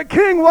 But the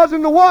king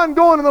wasn't the one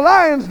going to the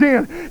lion's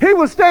den. He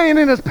was staying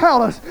in his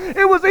palace.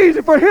 It was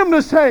easy for him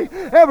to say,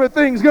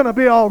 everything's going to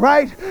be all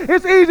right.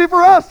 It's easy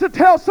for us to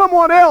tell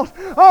someone else,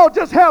 oh,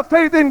 just have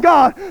faith in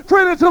God.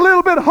 Friend, it's a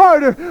little bit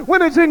harder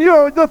when it's in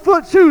the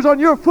foot shoes on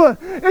your foot.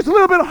 It's a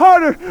little bit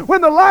harder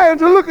when the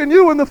lions are looking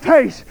you in the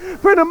face.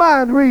 Friend of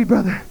mine, read,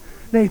 Brother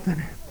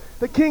Nathan.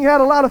 The king had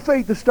a lot of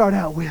faith to start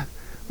out with.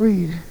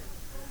 Read.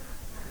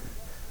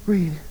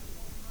 Read.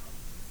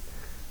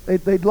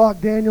 They'd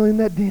locked Daniel in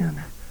that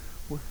den.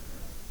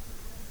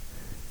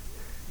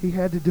 He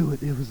had to do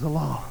it. It was the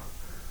law.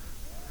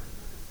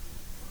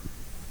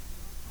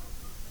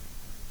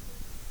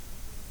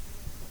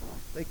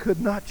 They could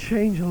not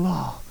change a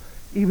law.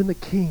 Even the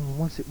king,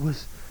 once it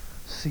was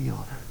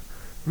sealed.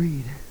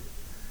 Read.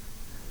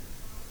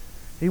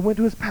 He went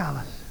to his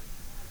palace.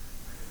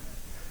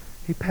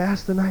 He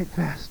passed the night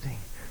fasting.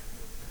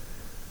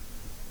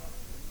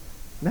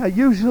 Now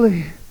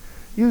usually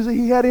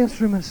he had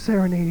instruments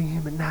serenading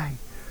him at night.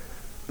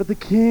 But the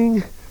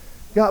king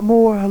got a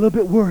little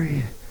bit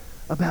worried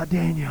about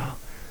Daniel.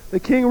 The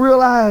king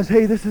realized,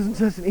 hey, this isn't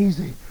just an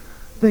easy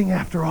thing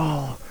after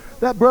all.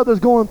 That brother's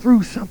going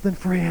through something,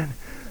 friend.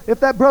 If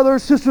that brother or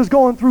sister's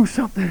going through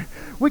something,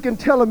 we can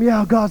tell him,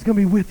 yeah, God's going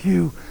to be with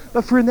you.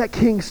 But friend, that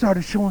king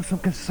started showing some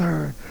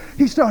concern.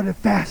 He started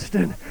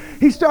fasting.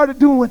 He started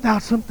doing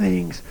without some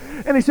things.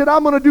 And he said,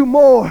 I'm going to do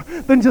more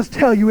than just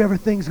tell you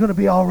everything's going to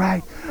be all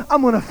right.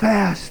 I'm going to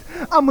fast.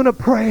 I'm going to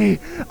pray.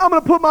 I'm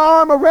going to put my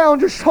arm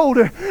around your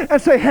shoulder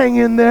and say, hang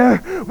in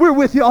there. We're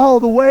with you all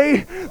the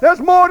way. There's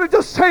more than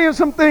just saying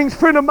some things,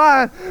 friend of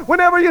mine.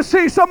 Whenever you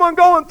see someone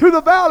going through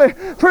the valley,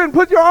 friend,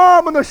 put your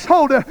arm on the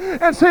shoulder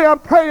and say, I'm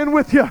praying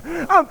with you.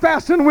 I'm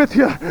fasting with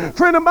you.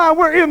 Friend of mine,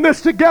 we're in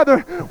this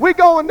together. We're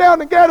going down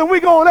together. We're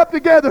going up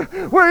together.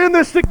 We're in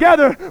this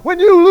together. When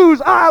you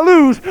lose, I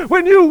lose.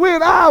 When you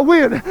win, I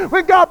win.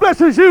 When God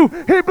blesses you,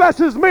 he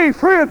blesses me.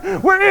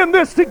 Friend, we're in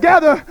this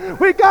together.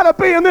 We got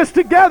to be in this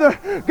together.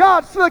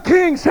 The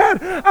king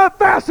said, I'm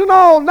fasting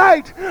all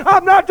night.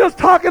 I'm not just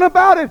talking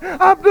about it.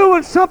 I'm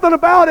doing something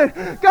about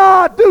it.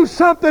 God, do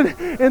something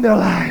in their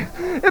life.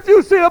 If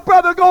you see a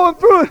brother going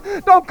through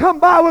it, don't come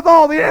by with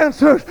all the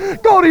answers.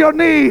 Go to your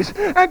knees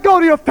and go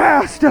to your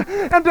fast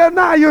and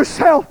deny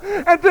yourself,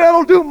 and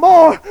that'll do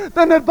more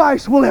than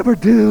advice will ever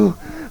do.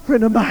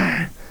 Friend of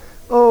mine,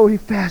 oh, he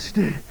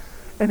fasted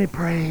and he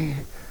prayed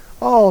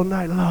all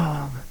night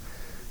long.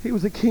 He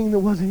was a king that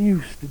wasn't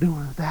used to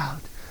doing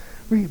without.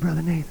 Read,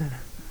 Brother Nathan.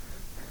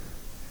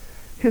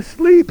 His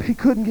sleep, he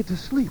couldn't get to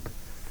sleep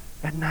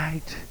at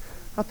night.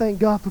 I thank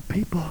God for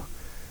people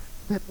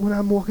that when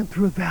I'm walking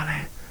through a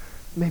valley,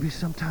 maybe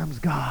sometimes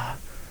God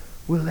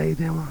will lay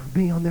them,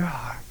 be on their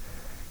heart,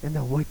 and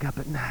they'll wake up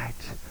at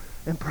night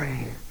and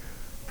pray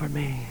for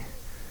me.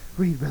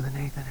 Read, Brother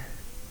Nathan.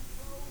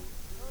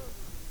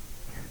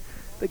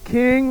 The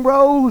king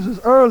rose as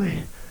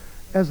early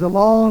as the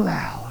law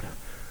allowed.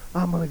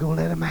 I'm going to go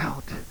let him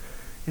out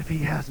if he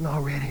hasn't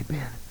already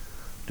been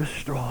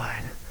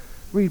destroyed.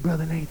 Read,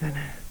 Brother Nathan.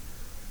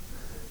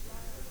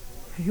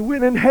 He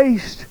went in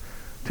haste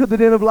to the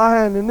den of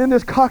lions, and then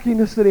this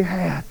cockiness that he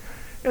had,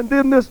 and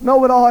then this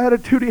know-it-all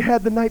attitude he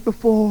had the night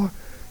before,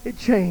 it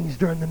changed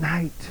during the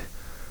night.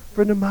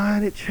 Friend of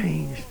mine, it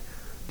changed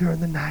during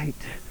the night.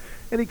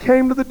 And he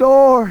came to the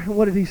door, and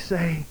what did he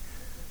say?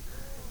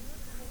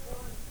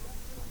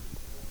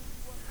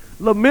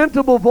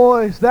 Lamentable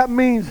voice. That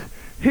means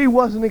He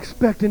wasn't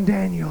expecting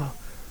Daniel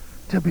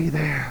to be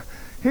there.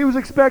 He was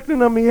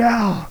expecting a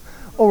meow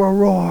or a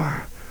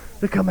roar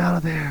to come out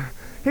of there.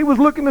 He was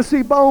looking to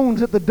see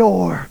Bones at the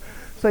door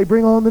say,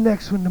 bring on the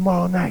next one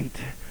tomorrow night.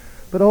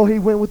 But oh, he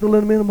went with the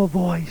lamentable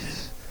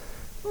voice.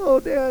 Oh,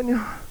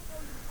 Daniel,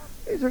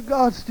 is our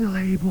God still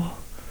able?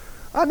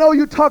 I know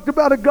you talked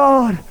about a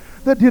God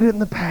that did it in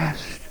the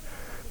past.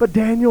 But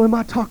Daniel,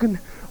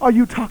 are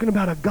you talking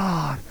about a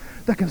God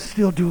that can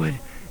still do it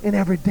in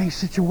everyday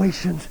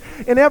situations,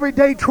 in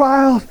everyday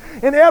trials,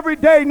 in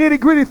everyday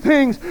nitty-gritty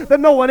things that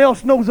no one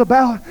else knows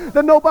about,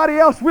 that nobody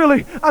else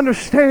really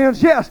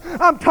understands? Yes,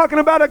 I'm talking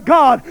about a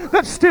God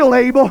that's still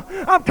able.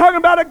 I'm talking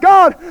about a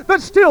God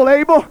that's still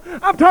able.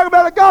 I'm talking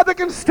about a God that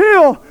can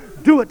still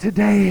do it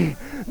today.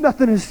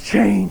 Nothing has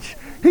changed.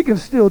 He can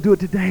still do it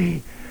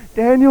today.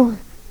 Daniel,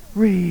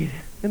 read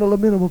in a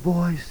lamentable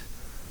voice.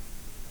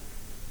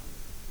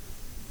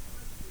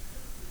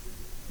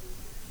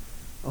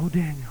 Oh,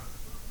 Daniel,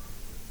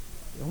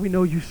 we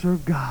know you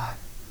serve God.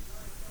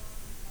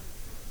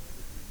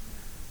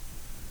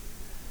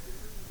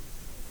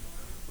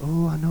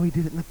 Oh, I know he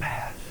did it in the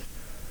past,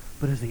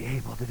 but is he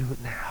able to do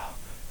it now?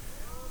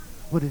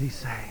 What did he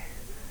say?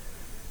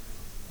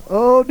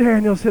 Oh,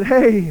 Daniel said,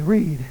 hey,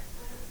 read.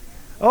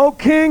 Oh,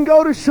 king,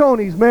 go to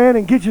Shoney's, man,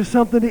 and get you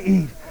something to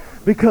eat,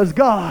 because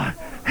God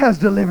has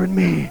delivered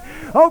me.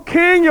 Oh,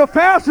 king, your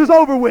fast is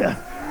over with.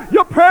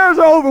 Your prayers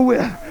are over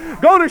with.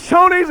 Go to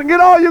Shoney's and get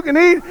all you can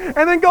eat,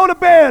 and then go to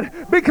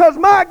bed, because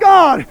my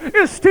God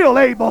is still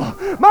able.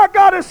 My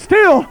God is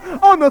still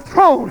on the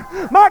throne.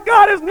 My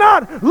God has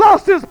not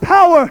lost his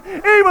power,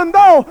 even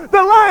though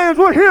the lions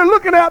were here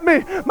looking at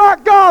me. My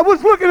God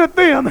was looking at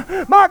them.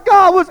 My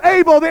God was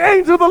able. The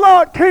angel of the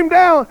Lord came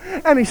down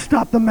and he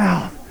stopped the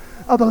mouth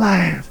of the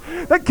lions.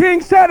 The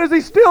king said, is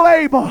he still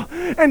able?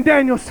 And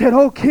Daniel said,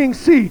 oh, king,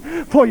 see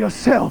for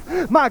yourself.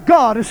 My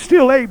God is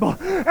still able.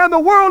 And the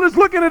world is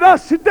looking at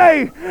us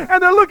today,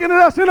 and they're looking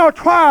at us in our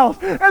trials,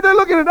 and they're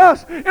looking at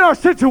us in our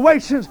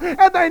situations,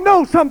 and they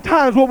know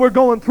sometimes what we're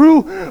going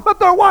through, but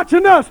they're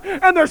watching us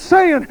and they're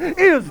saying,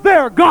 is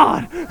their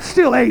God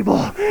still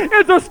able?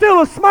 Is there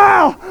still a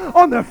smile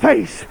on their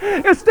face?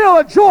 Is still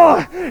a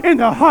joy in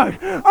their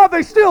heart? Are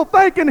they still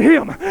thanking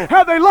him?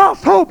 Have they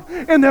lost hope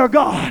in their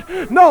God?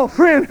 No,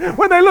 friend,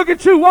 when they look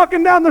at you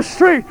walking down the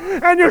street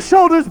and your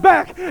shoulders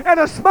back and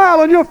a smile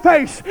on your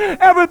face,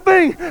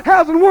 everything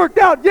hasn't worked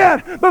out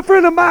yet, but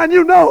friend of mine,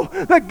 you know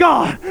that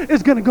God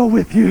is going to go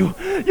with you.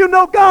 You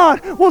know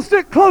God will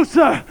stick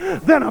closer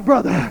than a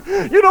brother.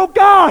 You know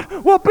God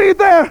will be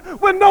there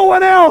when no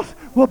one else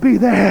will be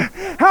there.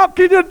 How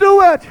can you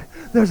do it?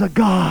 There's a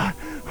God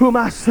whom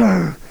I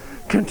serve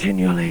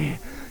continually.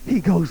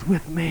 He goes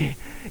with me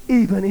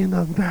even in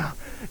the mouth,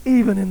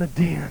 even in the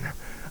den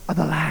of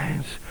the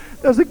lions.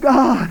 There's a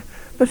God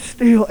that's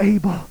still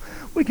able.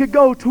 We could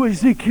go to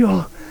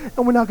Ezekiel,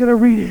 and we're not going to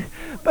read it.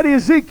 But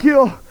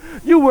Ezekiel,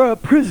 you were a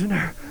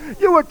prisoner.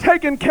 You were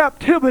taken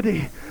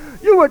captivity.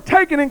 You were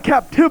taken in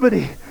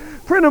captivity.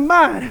 Friend of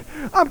mine,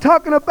 I'm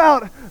talking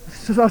about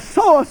a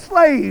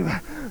slave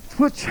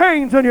with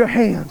chains on your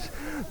hands,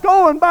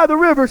 going by the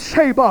river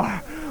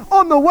Shabar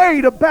on the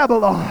way to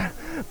Babylon.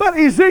 But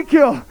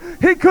Ezekiel,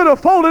 he could have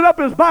folded up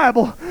his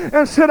Bible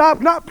and said,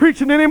 I'm not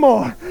preaching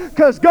anymore,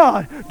 because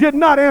God did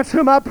not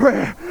answer my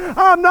prayer.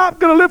 I'm not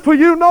going to live for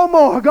you no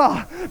more,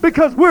 God,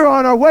 because we're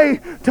on our way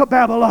to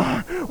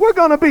Babylon. We're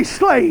going to be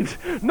slaves.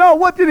 No,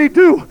 what did he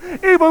do?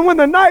 Even when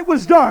the night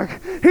was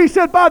dark, he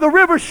said, by the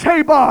river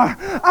Shabar,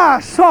 I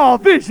saw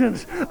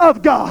visions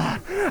of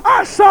God.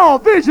 I saw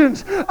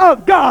visions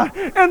of God.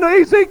 And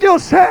Ezekiel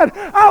said,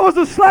 I was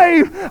a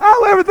slave.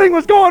 Everything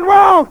was going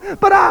wrong,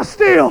 but I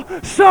still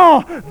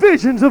saw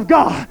visions of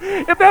God.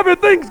 If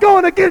everything's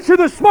going against you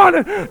this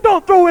morning,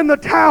 don't throw in the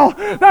towel.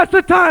 That's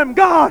the time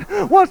God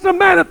wants to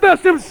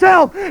manifest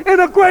himself in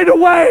a greater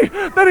way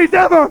than he's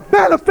ever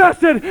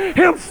manifested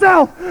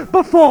himself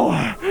before.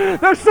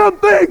 There's some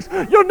things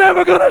you're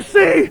never going to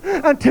see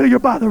until you're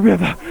by the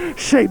river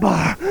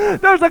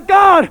Shabar. There's a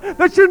God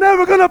that you're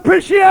never going to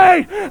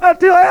appreciate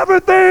until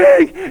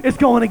everything is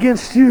going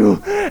against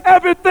you.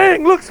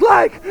 Everything looks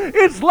like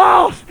it's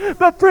lost.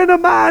 But friend of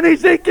mine,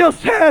 Ezekiel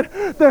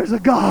said, there's a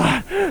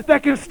God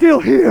that can still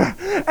hear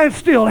and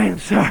still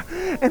answer.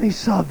 And he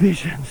saw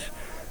visions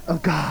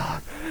of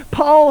God.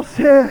 Paul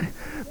said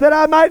that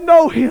I might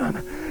know him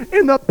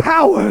in the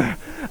power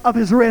of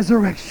his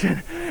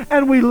resurrection.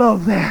 And we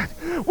love that.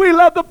 We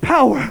love the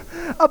power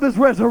of his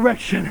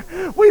resurrection.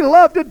 We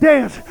love to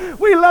dance.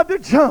 We love to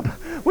jump.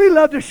 We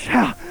love to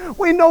shout.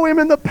 We know him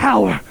in the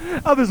power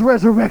of his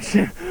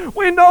resurrection.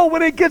 We know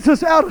when he gets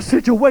us out of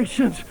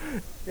situations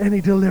and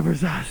he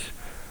delivers us.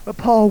 But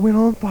Paul went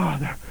on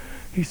farther.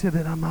 He said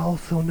that I might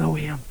also know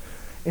him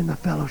in the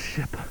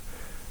fellowship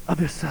of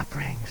his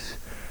sufferings.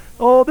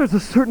 Oh, there's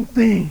a certain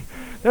thing.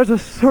 There's a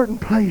certain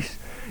place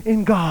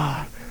in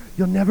God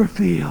you'll never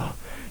feel,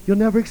 you'll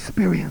never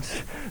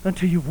experience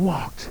until you've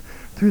walked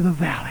through the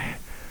valley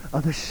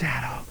of the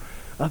shadow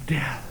of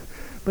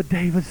death. But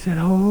David said,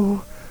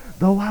 oh,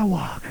 though I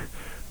walk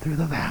through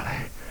the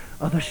valley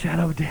of the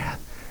shadow of death,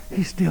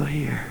 he's still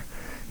here.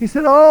 He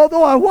said,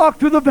 although I walk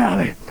through the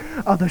valley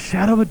of the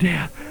shadow of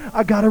death,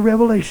 I got a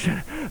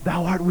revelation.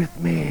 Thou art with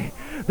me.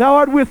 Thou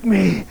art with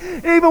me.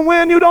 Even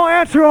when you don't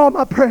answer all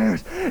my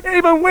prayers,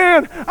 even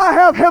when I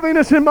have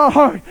heaviness in my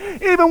heart,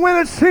 even when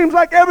it seems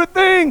like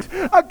everything's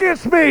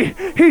against me,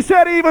 he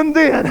said, even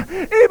then,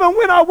 even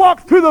when I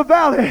walk through the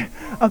valley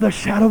of the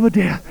shadow of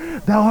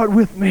death, thou art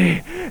with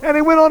me. And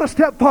he went on a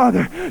step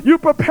farther. You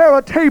prepare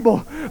a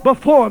table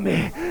before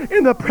me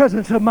in the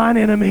presence of mine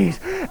enemies.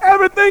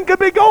 Everything could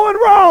be going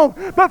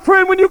wrong, but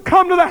friend, when you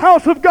come to the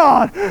house of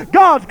God,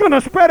 God's going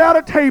to spread out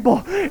a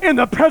table in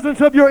the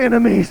presence of your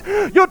enemies.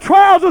 Your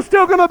trials are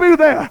still going to be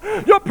there.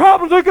 Your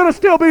problems are going to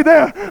still be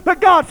there. But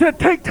God said,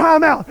 take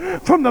time out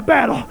from the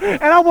battle,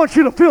 and I want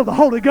you to feel the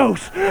Holy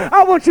Ghost.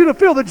 I want you to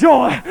feel the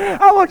joy.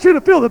 I want you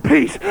to feel the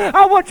peace.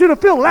 I want you to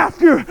feel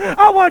laughter.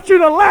 I want you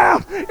to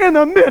laugh in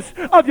the midst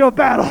of your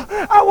battle.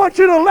 I want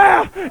you to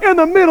laugh in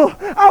the middle.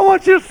 I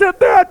want you to sit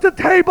there at the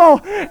table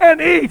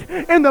and eat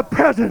in the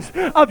presence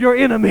of your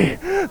enemy.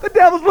 The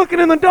devil's looking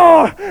in the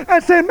door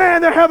and saying,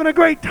 man, they're having a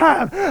great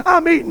time.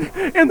 I'm eating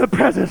in the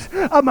presence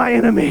of my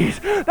enemies.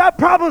 That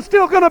problem's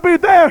still going to be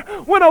there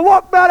when I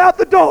walk back out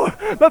the door.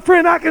 But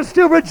friend, I can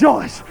still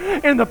rejoice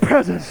in the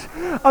presence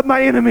of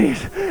my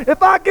enemies.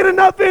 If I get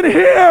enough in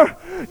here,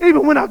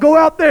 even when I go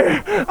out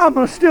there, I'm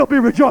going to still be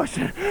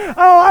rejoicing.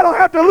 Oh, I don't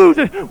have to lose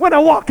it when I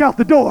walk out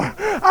the door.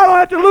 I don't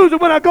have to lose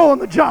it when I go on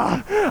the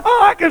job.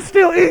 Oh, I can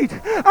still eat.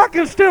 I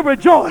can still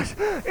rejoice.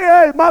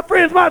 Yeah, my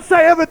friends might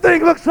say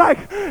everything looks like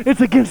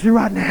it's against you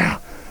right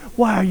now.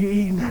 Why are you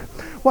eating?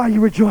 Why are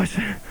you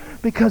rejoicing?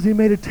 Because he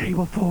made a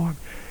table for him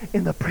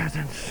in the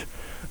presence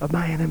of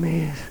my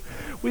enemies.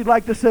 We'd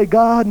like to say,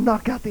 God,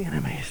 knock out the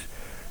enemies,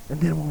 and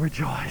then we'll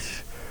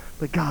rejoice.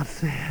 But God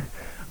said,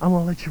 I'm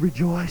going to let you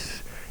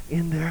rejoice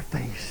in their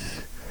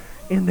face.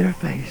 In their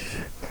face.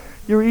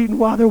 You're eating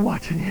while they're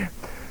watching you.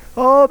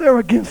 Oh, they're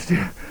against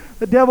you.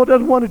 The devil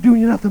doesn't want to do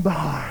you nothing but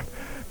harm.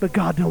 But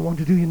God don't want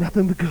to do you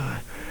nothing but good.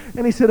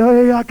 And he said,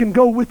 hey, I can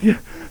go with you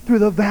through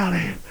the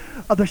valley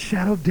of the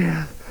shadow of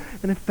death.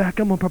 And in fact,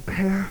 I'm going to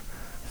prepare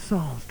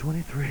Psalms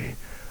 23,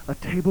 a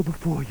table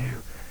before you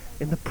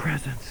in the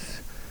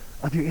presence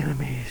of your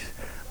enemies.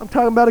 I'm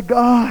talking about a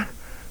God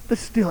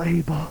that's still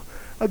able.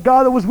 A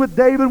God that was with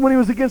David when he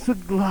was against the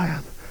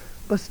Goliath.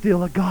 But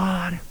still a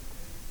God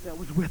that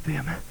was with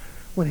him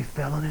when he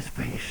fell on his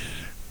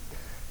face.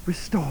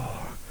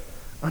 Restore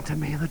unto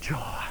me the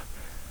joy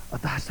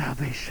of thy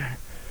salvation.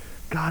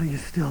 God, are you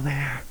still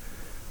there?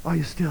 Are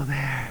you still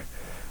there?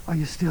 Are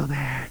you still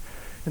there?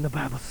 And the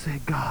Bible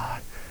said,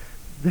 God,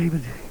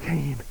 David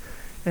came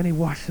and he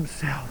washed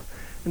himself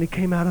and he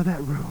came out of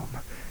that room.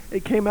 He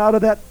came out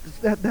of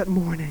that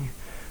morning.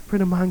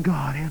 Friend of mine,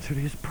 God answered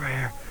his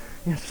prayer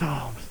in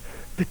Psalms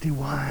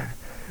 51.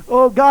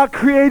 Oh, God,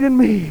 create in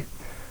me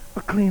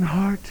a clean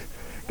heart.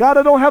 God,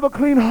 I don't have a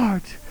clean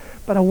heart,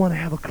 but I want to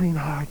have a clean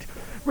heart.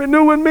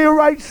 Renew in me a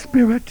right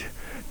spirit.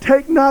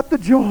 Take not the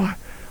joy.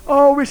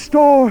 Oh,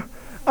 restore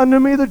unto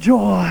me the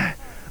joy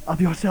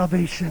of your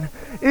salvation.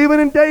 Even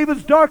in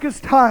David's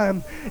darkest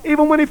time,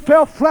 even when he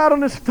fell flat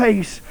on his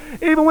face,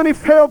 even when he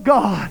failed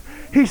God,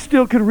 he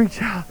still could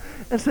reach out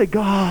and say,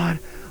 God,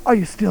 are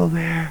you still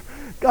there?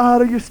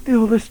 God, are you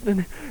still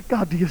listening?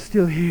 God, do you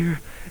still hear?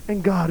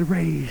 And God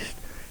raised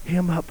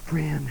him up,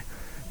 friend,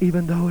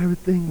 even though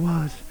everything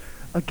was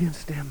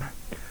against him.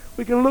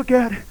 We can look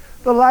at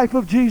the life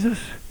of Jesus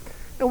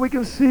and we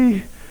can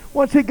see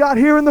once he got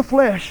here in the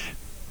flesh,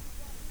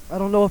 I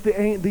don't know if the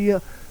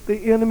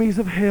enemies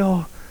of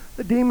hell,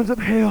 the demons of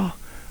hell,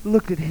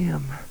 looked at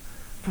him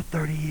for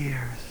 30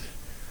 years.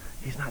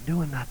 He's not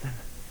doing nothing.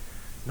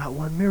 Not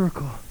one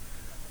miracle.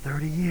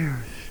 30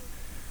 years.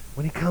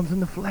 When he comes in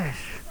the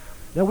flesh.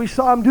 Now we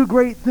saw him do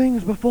great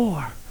things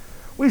before.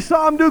 We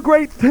saw him do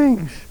great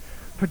things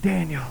for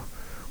Daniel.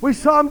 We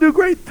saw him do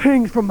great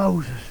things for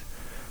Moses.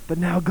 But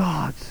now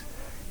God's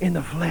in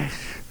the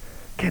flesh.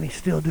 Can he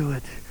still do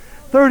it?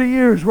 30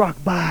 years rock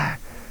by.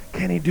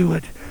 Can he do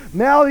it?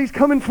 Now he's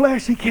come in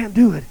flesh, he can't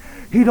do it.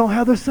 He don't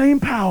have the same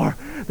power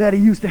that he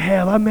used to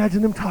have. I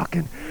imagine them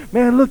talking.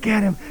 Man, look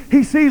at him.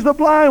 He sees the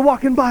blind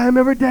walking by him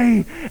every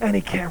day, and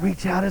he can't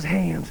reach out his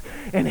hands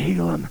and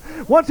heal them.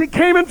 Once he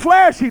came in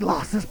flesh, he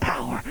lost his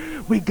power.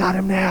 We got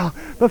him now.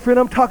 But friend,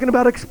 I'm talking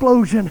about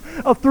explosion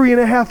of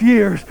 3.5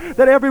 years,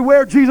 that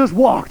everywhere Jesus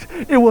walked,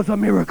 it was a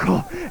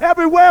miracle.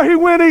 Everywhere he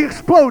went, he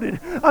exploded.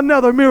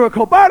 Another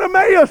miracle.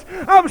 Bartimaeus,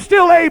 I'm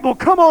still able.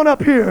 Come on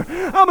up here.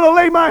 I'm going to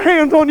lay my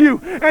hands on you,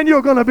 and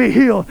you're going to be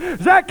healed.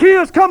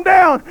 Zacchaeus, come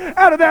down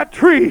out of that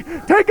tree.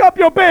 Take up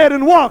your bed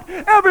and walk.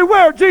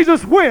 Everywhere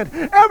Jesus went,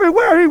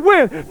 everywhere he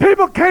went,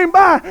 people came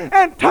by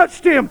and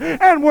touched him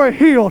and were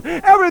healed.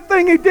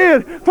 Everything he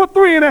did for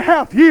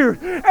 3.5 years.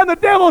 And the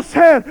devil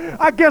said,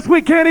 I guess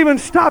we can't even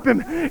stop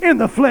him in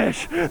the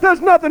flesh.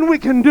 There's nothing we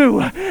can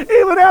do.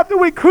 Even after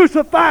we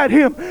crucified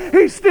him,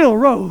 he still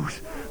rose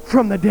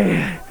from the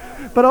dead.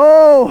 But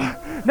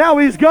oh, now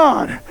he's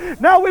gone.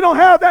 Now we don't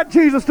have that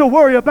Jesus to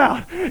worry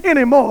about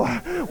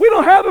anymore. We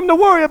don't have him to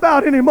worry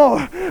about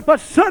anymore.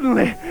 But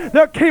suddenly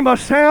there came a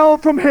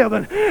sound from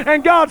heaven,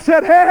 and God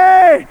said,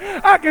 hey,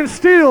 I can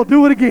still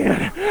do it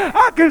again.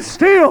 I can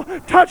still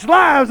touch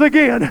lives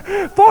again.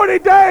 40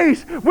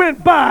 days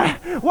went by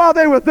while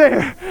they were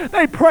there.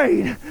 They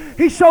prayed.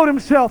 He showed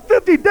himself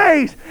 50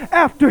 days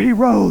after he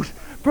rose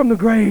from the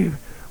grave,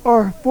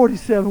 or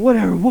 47,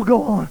 whatever. We'll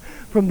go on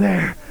from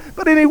there.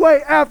 But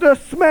anyway, after a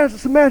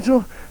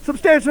substantial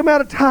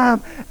amount of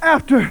time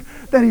after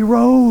that he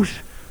rose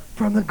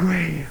from the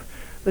grave,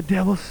 the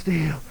devil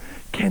still,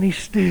 can he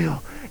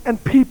still?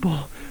 And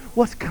people,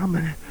 what's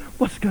coming?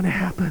 What's going to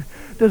happen?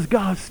 Does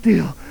God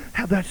still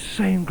have that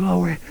same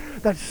glory,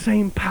 that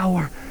same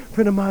power?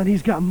 Friend of mine,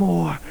 he's got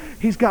more.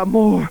 He's got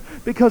more.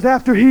 Because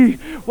after he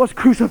was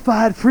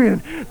crucified,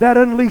 friend, that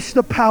unleashed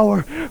the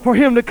power for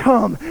him to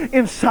come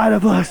inside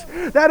of us.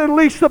 That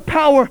unleashed the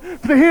power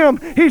for him.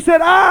 He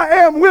said, I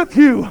am with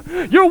you.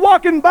 You're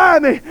walking by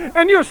me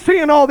and you're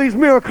seeing all these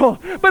miracles.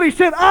 But he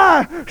said,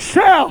 I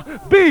shall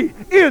be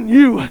in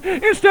you.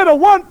 Instead of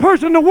one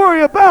person to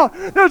worry about,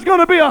 there's going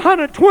to be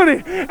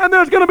 120, and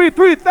there's going to be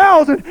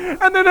 3,000,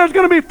 and then there's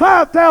going to be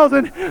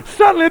 5,000.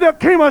 Suddenly there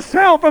came a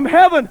sound from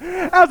heaven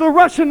as a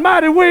rushing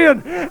mighty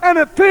wind, and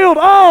it filled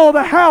all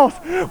the house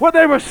where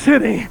they were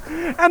sitting.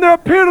 And there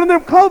appeared in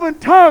them cloven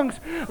tongues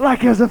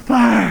like as a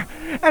fire,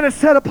 and it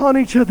set upon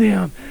each of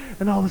them.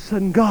 And all of a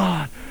sudden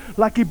God,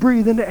 like he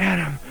breathed into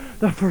Adam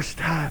the first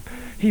time,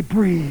 he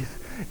breathed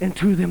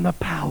into them the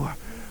power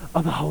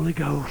of the Holy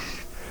Ghost.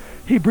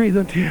 He breathed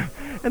into him,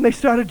 and they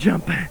started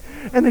jumping,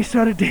 and they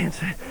started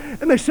dancing,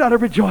 and they started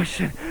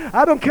rejoicing.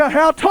 I don't care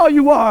how tall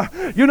you are,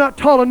 you're not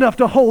tall enough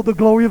to hold the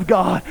glory of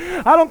God.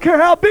 I don't care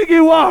how big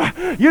you are,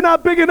 you're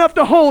not big enough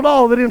to hold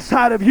all of it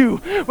inside of you.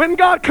 When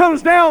God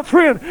comes down,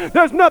 friend,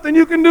 there's nothing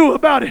you can do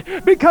about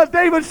it, because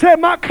David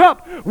said, my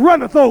cup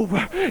runneth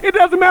over. It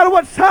doesn't matter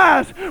what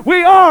size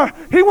we are,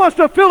 he wants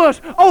to fill us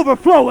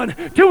overflowing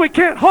till we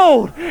can't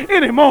hold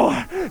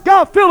anymore.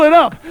 God, fill it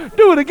up.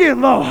 Do it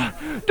again, Lord.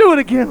 Do it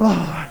again,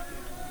 Lord.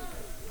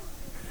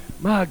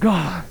 My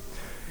God.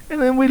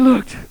 And then we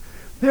looked.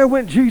 There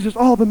went Jesus.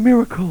 All the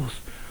miracles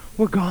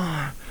were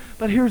gone.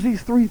 But here's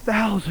these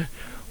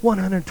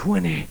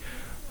 3,120.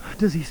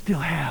 Does he still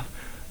have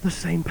the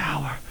same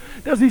power?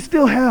 Does he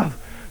still have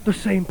the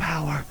same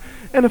power?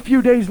 And a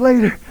few days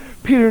later,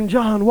 Peter and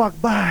John walked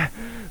by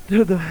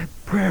to the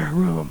prayer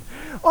room.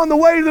 On the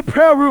way to the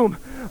prayer room,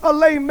 a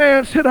lame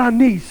man said, I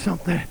need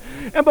something.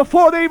 And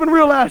before they even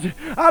realized it,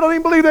 I don't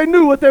even believe they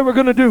knew what they were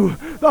going to do.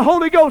 The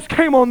Holy Ghost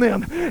came on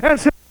them and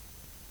said,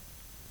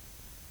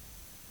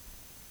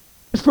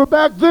 for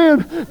back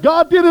then,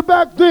 God did it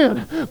back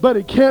then, but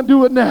he can't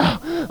do it now.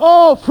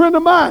 Oh, friend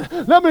of mine,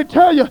 let me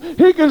tell you,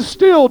 he can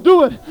still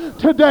do it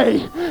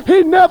today.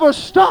 He never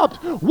stopped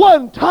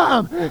one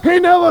time. He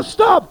never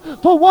stopped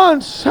for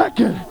 1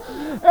 second.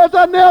 As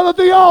I knelt at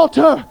the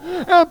altar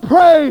and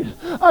prayed,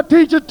 a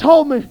teacher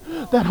told me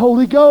that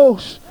Holy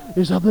Ghost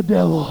is of the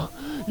devil.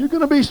 You're going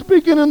to be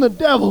speaking in the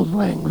devil's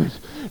language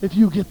if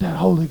you get that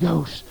Holy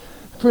Ghost.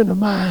 A friend of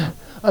mine,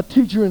 a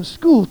teacher in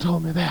school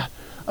told me that.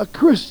 A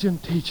Christian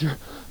teacher,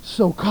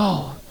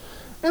 so-called.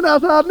 And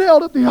as I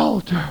knelt at the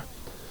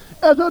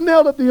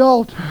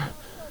altar,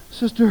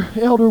 Sister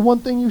Elder, one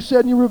thing you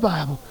said in your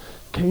revival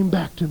came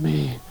back to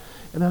me.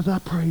 And as I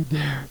prayed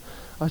there,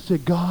 I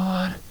said,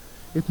 God,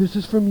 if this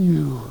is from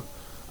you,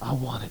 I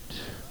want it.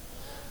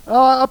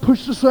 I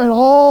pushed aside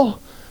all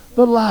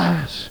the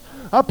lies.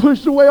 I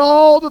pushed away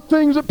all the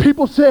things that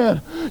people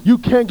said. You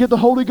can't get the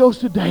Holy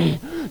Ghost today.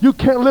 You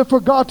can't live for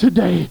God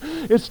today.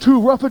 It's too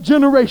rough a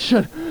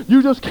generation.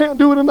 You just can't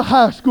do it in the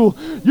high school.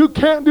 You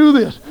can't do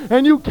this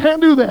and you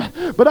can't do that.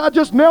 But I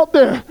just knelt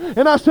there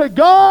and I said,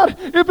 God,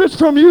 if it's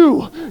from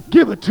you,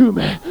 give it to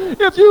me.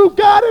 If you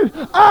got it,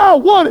 I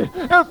want it.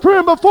 And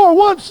friend, before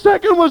 1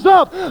 second was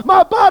up,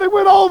 my body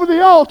went over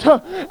the altar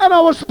and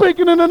I was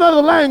speaking in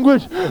another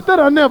language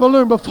that I never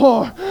learned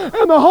before.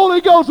 And the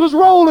Holy Ghost was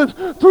rolling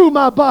through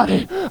my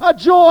body. A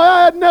joy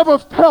I had never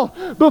felt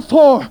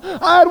before.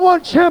 I had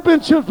won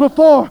championships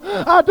before.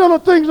 I'd done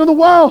things in the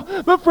world,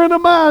 but friend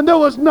of mine, there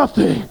was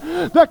nothing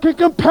that can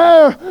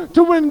compare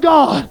to when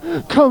God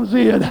comes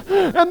in.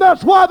 And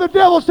that's why the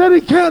devil said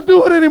he can't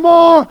do it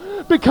anymore,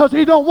 because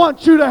he don't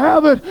want you to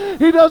have it.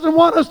 He doesn't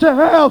want us to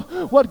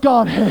have what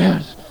God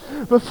has.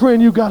 But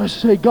friend, you got to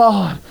say,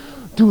 God,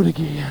 do it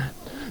again.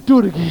 Do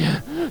it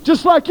again.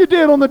 Just like you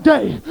did on the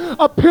day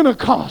of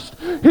Pentecost,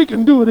 he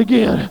can do it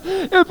again.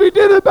 If he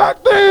did it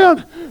back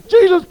then,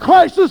 Jesus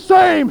Christ the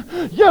same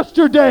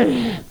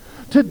yesterday,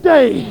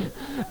 today,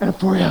 and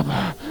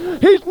forever.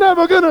 He's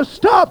never going to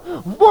stop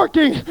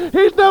working.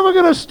 He's never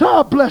going to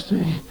stop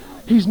blessing.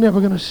 He's never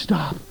going to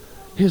stop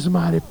his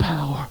mighty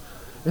power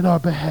in our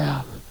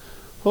behalf.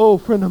 Oh,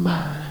 friend of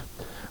mine,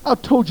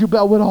 I've told you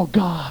about what all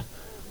God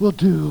will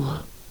do.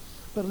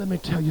 But let me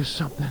tell you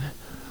something.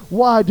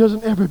 Why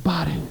doesn't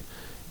everybody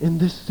in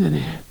this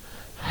city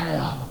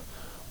have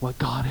what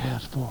God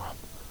has for them?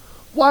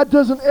 Why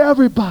doesn't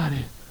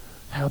everybody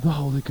have the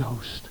Holy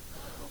Ghost?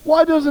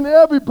 Why doesn't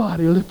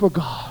everybody live for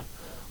God?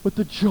 with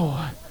the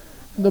joy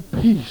and the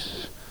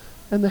peace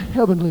and the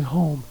heavenly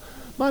home.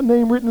 My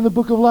name written in the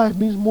book of life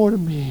means more to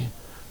me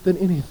than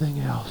anything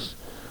else.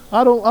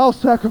 I'll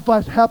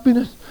sacrifice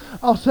happiness.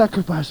 I'll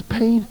sacrifice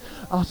pain.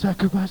 I'll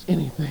sacrifice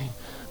anything.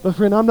 But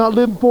friend, I'm not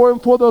living for him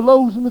for the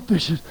loaves and the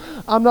fishes.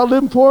 I'm not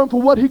living for him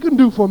for what he can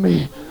do for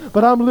me.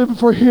 But I'm living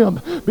for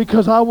him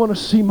because I want to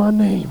see my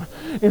name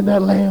in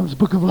that Lamb's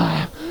book of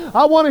life.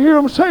 I want to hear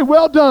him say,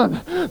 well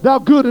done, thou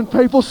good and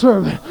faithful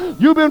servant.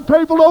 You've been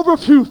faithful over a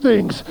few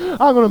things.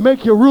 I'm going to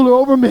make you ruler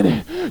over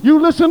many. You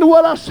listened to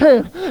what I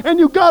said, and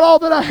you got all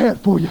that I had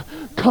for you.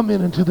 Come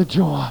into the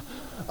joy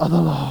of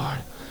the Lord.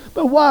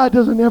 But why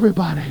doesn't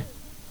everybody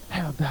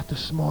have that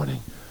this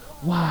morning?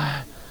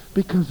 Why?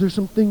 Because there's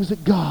some things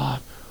that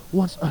God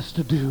wants us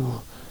to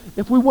do.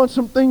 If we want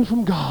some things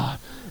from God,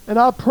 and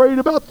I prayed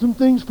about some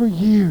things for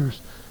years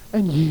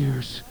and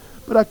years,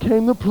 but I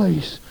came to a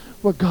place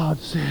where God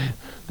said,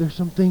 there's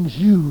some things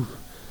you've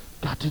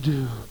got to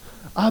do.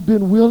 I've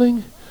been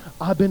willing,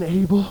 I've been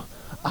able,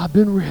 I've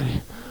been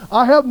ready.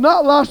 I have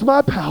not lost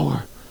my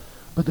power.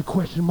 But the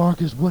question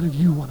mark is, what do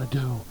you want to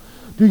do?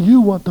 Do you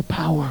want the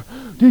power?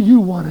 Do you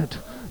want it?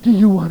 Do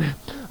you want it?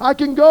 I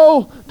can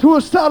go to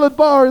a salad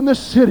bar in this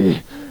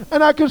city,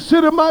 and I can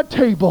sit at my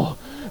table,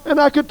 and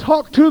I could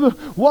talk to the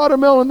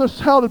watermelon in the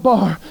salad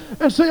bar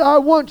and say, I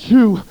want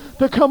you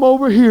to come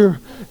over here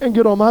and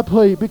get on my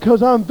plate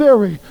because I'm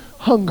very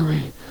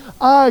hungry.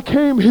 I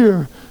came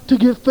here to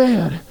get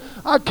fed.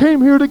 I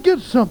came here to get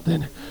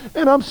something.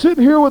 And I'm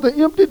sitting here with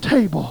an empty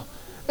table.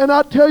 And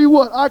I tell you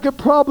what, I could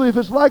probably, if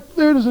it's like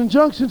there it is in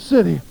Junction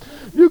City,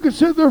 you could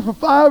sit there for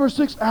 5 or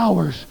 6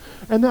 hours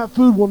and that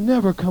food will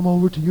never come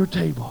over to your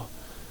table.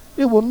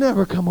 It will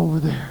never come over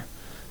there.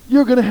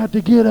 You're going to have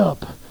to get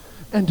up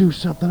and do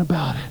something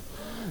about it.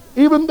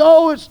 Even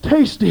though it's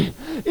tasty,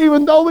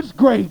 even though it's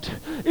great,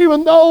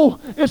 even though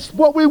it's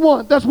what we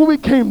want, that's what we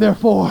came there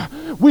for.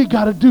 We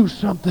got to do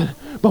something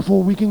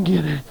before we can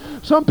get it.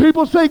 Some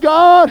people say,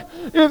 God,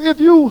 if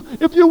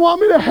you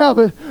want me to have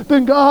it,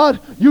 then God,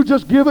 you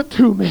just give it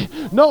to me.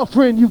 No,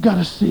 friend, you've got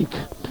to seek.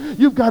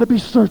 You've got to be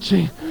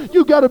searching.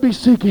 You've got to be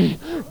seeking.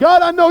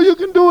 God, I know you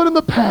can do it in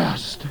the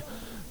past,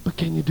 but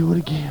can you do it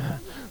again?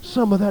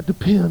 Some of that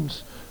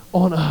depends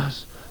on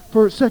us.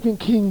 For 2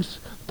 Kings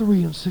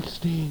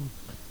 3:16.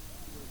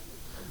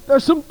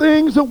 There's some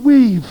things that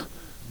we've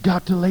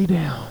got to lay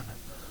down.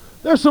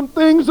 There's some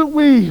things that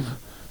we've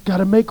got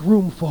to make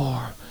room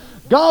for.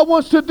 God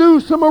wants to do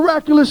some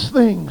miraculous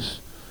things.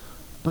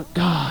 But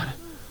God,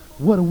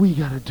 what do we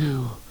got to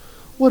do?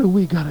 What do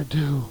we got to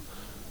do?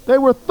 They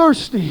were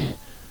thirsty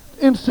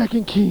in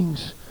 2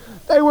 Kings.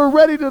 They were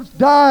ready to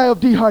die of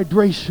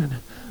dehydration.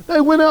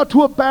 They went out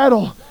to a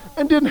battle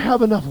and didn't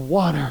have enough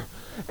water.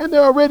 And they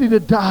were ready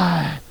to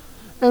die.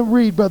 And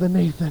read, Brother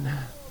Nathan.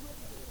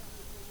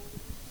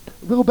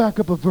 Go back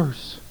up a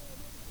verse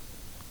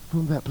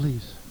from that,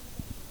 please.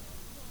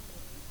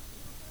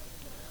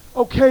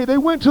 Okay, they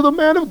went to the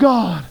man of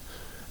God.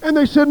 And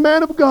they said,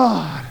 man of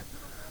God,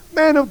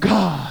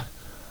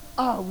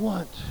 I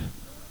want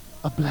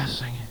a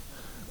blessing.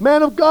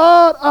 Man of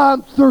God,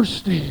 I'm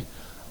thirsty.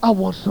 I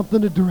want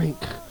something to drink.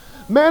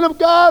 Man of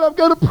God, I've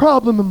got a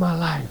problem in my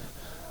life.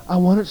 I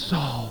want it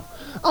solved.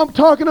 I'm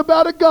talking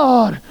about a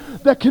God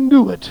that can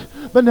do it.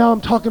 But now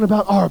I'm talking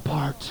about our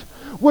part.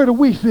 Where do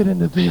we fit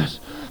into this?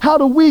 How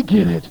do we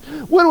get it?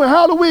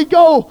 How do we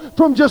go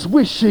from just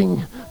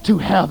wishing to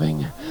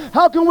having?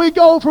 How can we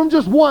go from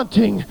just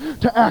wanting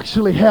to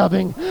actually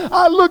having?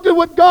 I looked at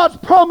what God's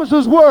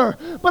promises were,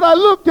 but I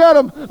looked at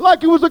them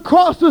like it was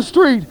across the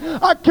street.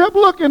 I kept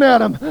looking at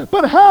them,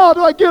 but how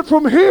do I get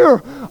from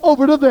here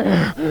over to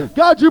there?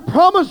 God, you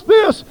promised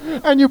this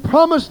and you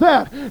promised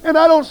that, and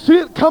I don't see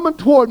it coming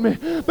toward me.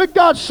 But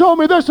God, show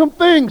me there's some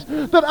things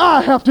that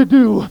I have to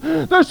do.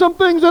 There's some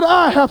things that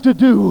I have to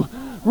do.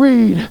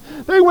 Read.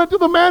 They went to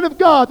the man of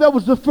God. That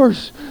was the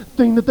first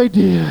thing that they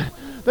did.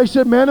 They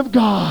said, man of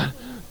God,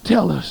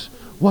 tell us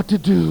what to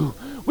do.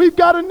 We've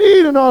got a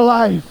need in our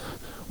life.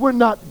 We're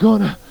not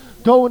going to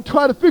go and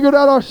try to figure it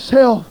out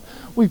ourselves.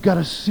 We've got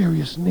a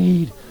serious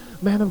need.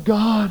 Man of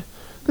God,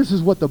 this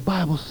is what the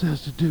Bible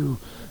says to do.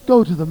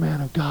 Go to the man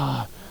of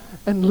God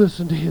and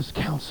listen to his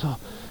counsel.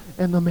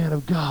 And the man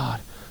of God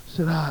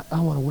said,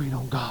 I want to wait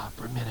on God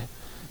for a minute.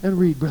 And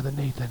read, Brother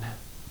Nathan.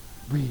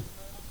 Read.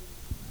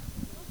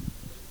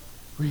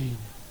 Read.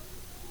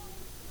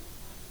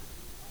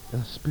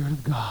 The Spirit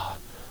of God.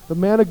 The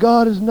man of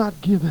God is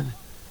not given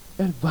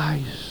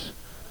advice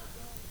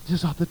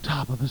just off the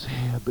top of his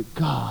head, but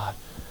God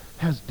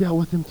has dealt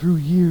with him through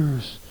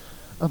years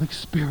of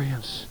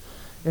experience.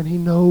 And he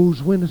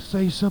knows when to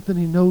say something.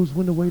 He knows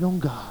when to wait on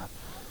God.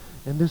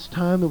 And this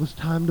time it was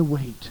time to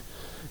wait.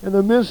 And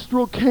the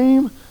minstrel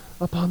came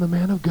upon the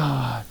man of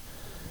God.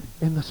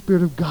 And the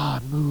Spirit of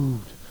God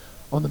moved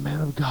on the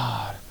man of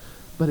God.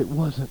 But it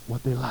wasn't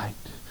what they liked.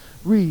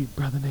 Read,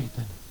 Brother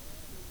Nathan.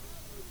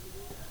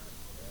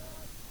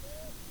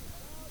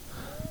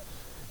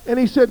 And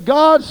he said,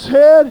 God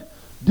said,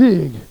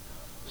 dig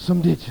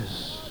some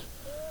ditches.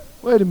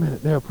 Wait a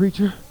minute there,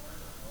 preacher.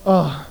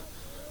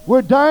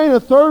 We're dying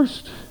of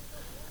thirst,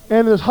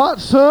 and it's hot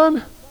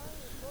sun,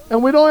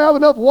 and we don't have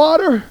enough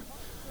water,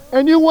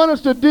 and you want us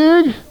to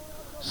dig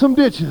some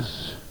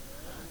ditches.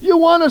 You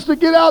want us to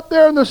get out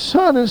there in the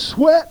sun and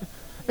sweat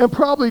and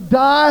probably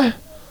die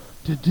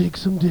to dig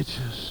some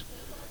ditches.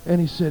 And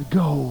he said,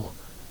 go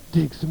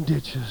dig some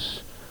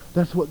ditches.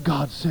 That's what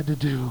God said to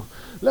do.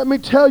 Let me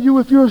tell you,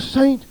 if you're a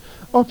saint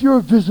or if you're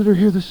a visitor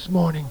here this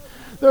morning,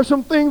 there are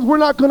some things we're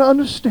not going to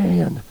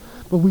understand,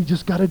 but we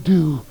just got to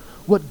do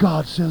what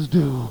God says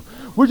do.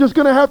 We're just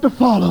going to have to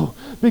follow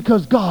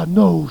because God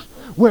knows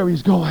where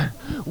he's going.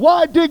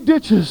 Why dig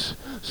ditches?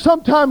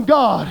 Sometime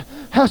God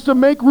has to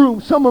make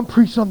room. Someone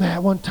preached on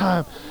that one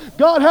time.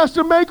 God has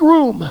to make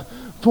room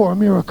for a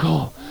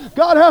miracle.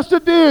 God has to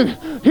dig.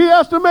 He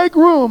has to make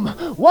room.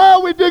 Why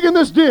are we digging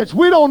this ditch?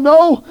 We don't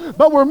know,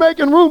 but we're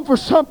making room for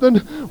something.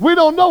 We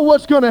don't know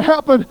what's going to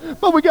happen,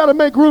 but we got to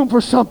make room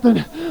for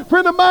something.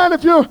 Friend of mine,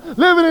 if you're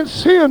living in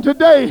sin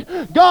today,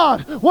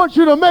 God wants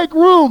you to make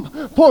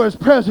room for his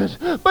presence,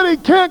 but he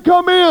can't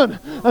come in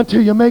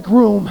until you make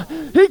room.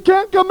 He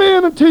can't come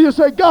in until you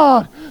say,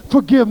 God,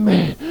 forgive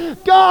me.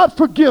 God,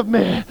 forgive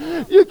me.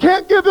 You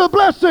can't give the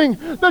blessing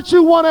that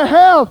you want to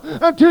have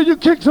until you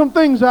kick some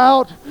things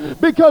out,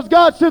 because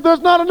God said there's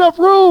not enough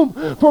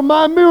room for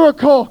my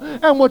miracle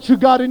and what you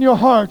got in your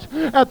heart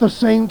at the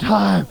same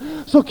time.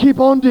 So keep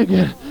on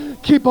digging.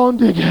 Keep on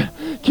digging.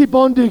 Keep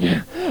on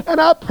digging. And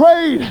I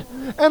prayed,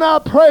 and I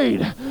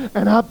prayed,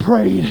 and I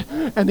prayed,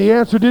 and the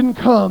answer didn't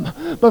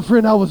come. But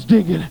friend, I was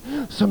digging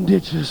some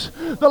ditches.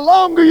 The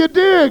longer you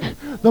dig,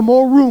 the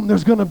more room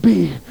there's going to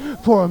be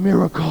for a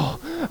miracle.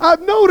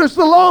 I've noticed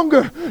the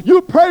longer you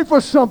pray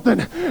for something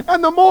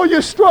and the more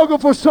you struggle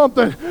for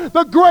something,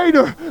 the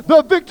greater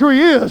the victory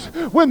is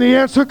when the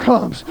answer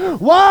comes.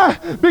 Why?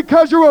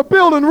 Because you're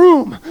building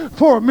room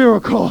for a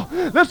miracle.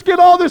 Let's get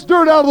all this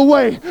dirt out of the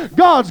way.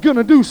 God's going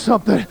to do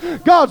something.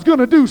 God's going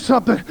to do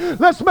something.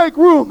 Let's make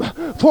room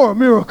for a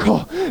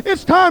miracle.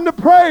 It's time to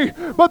pray,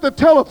 but the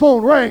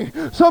telephone rang.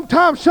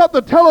 Sometimes shut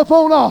the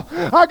telephone off.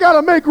 I got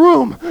to make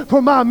room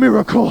for my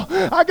miracle.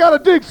 I got to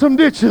dig some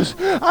ditches.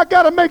 I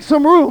got to make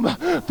some room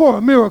for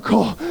a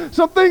miracle.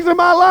 Some things in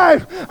my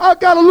life, I've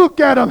got to look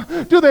at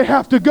them. Do they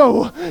have to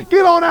go?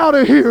 Get on out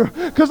of here,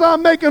 because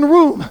I'm making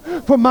room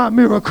for my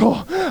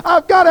miracle.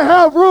 I've got to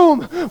have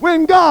room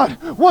when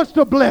God wants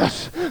to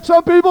bless.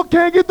 Some people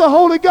can't get the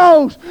Holy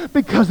Ghost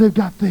because they've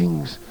got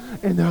things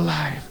in their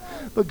life.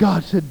 But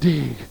God said,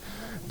 dig,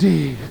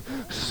 dig,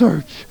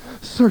 search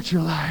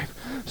your life,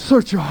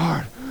 search your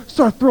heart,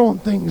 start throwing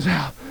things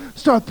out.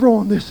 Start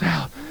throwing this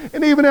out.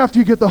 And even after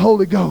you get the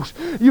Holy Ghost,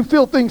 you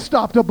feel things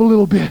stopped up a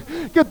little bit.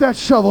 Get that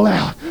shovel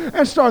out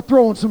and start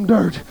throwing some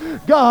dirt.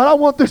 God, I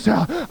want this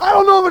out. I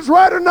don't know if it's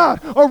right or not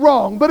or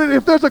wrong, but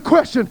if there's a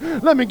question,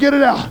 let me get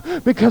it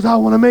out, because I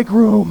want to make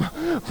room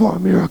for a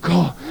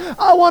miracle.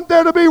 I want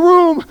there to be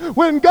room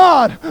when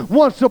God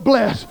wants to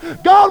bless.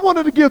 God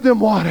wanted to give them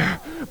water,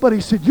 but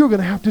he said, you're going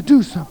to have to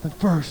do something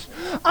first.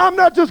 I'm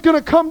not just going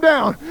to come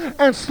down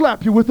and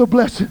slap you with a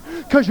blessing,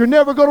 because you're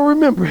never going to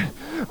remember it.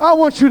 I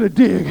want you to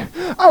dig.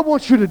 I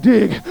want you to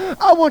dig.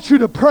 I want you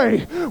to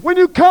pray. When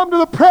you come to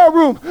the prayer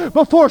room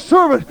before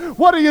service,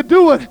 what are you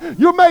doing?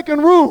 You're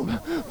making room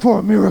for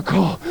a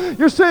miracle.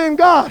 You're saying,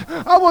 God,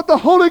 I want the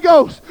Holy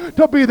Ghost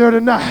to be there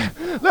tonight.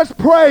 Let's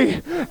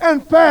pray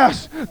and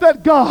fast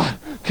that God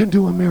can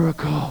do a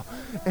miracle.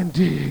 And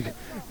dig.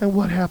 And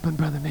what happened,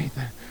 Brother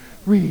Nathan?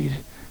 Read.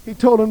 He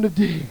told him to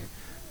dig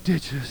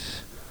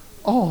ditches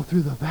all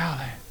through the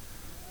valley.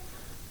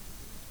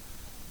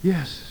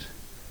 Yes.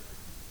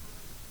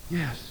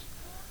 Yes,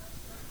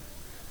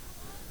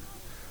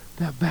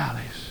 that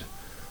valley's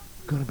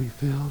going to be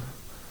filled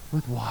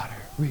with water.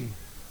 Read.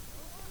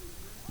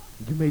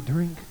 You may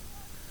drink.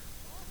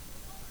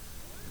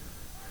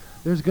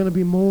 There's going to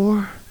be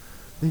more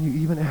than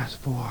you even asked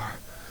for.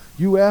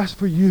 You asked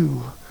for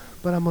you,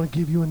 but I'm going to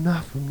give you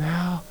enough from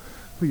now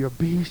for your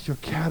beasts, your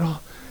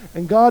cattle.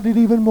 And God did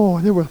even more.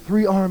 There were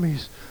 3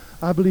 armies,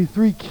 I believe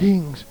 3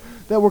 kings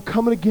that were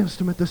coming against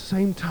him at the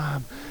same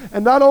time.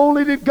 And not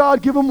only did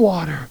God give them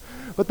water,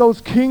 but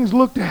those kings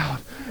looked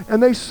out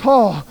and they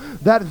saw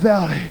that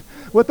valley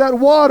with that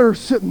water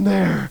sitting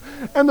there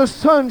and the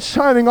sun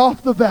shining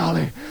off the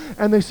valley.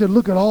 And they said,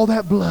 look at all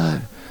that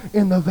blood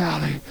in the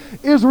valley.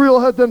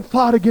 Israel had then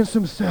fought against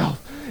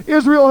himself.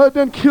 Israel had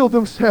then killed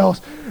themselves.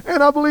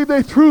 And I believe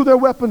they threw their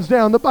weapons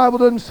down. The Bible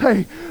doesn't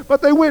say.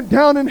 But they went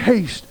down in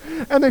haste.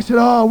 And they said,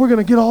 oh, we're going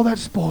to get all that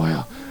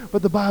spoil.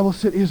 But the Bible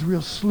said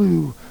Israel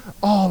slew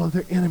all of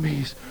their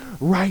enemies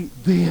right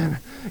then,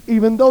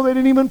 even though they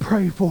didn't even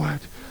pray for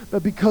it.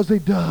 But because they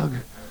dug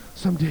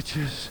some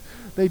ditches.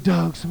 They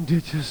dug some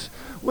ditches.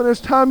 When it's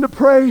time to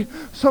pray,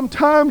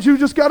 sometimes you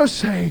just got to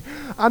say,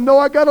 I know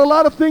I got a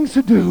lot of things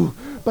to do,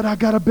 but I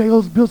got to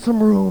build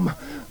some room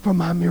for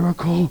my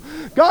miracle.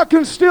 God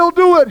can still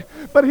do it,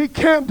 but he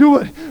can't do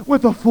it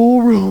with a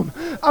full room.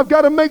 I've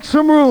got to make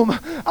some room.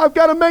 I've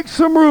got to make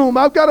some room.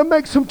 I've got to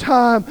make some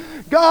time.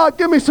 God,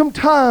 give me some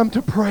time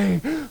to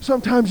pray.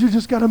 Sometimes you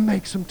just got to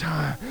make some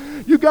time.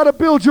 You got to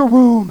build your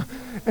room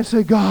and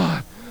say,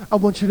 God, I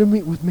want you to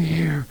meet with me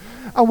here.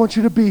 I want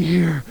you to be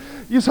here.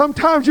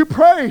 Sometimes you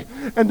pray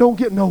and don't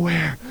get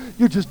nowhere.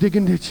 You're just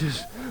digging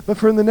ditches. But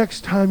friend, the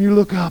next time you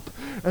look up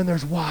and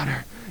there's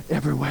water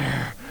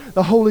everywhere.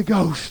 The Holy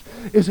Ghost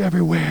is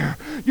everywhere.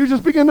 You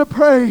just begin to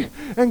pray,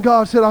 and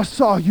God said, I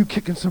saw you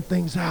kicking some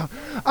things out.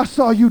 I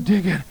saw you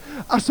digging.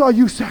 I saw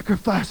you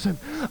sacrificing.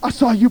 I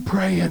saw you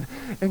praying.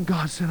 And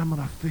God said, I'm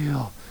going to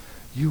fill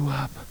you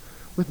up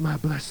with my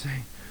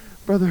blessing.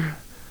 Brother,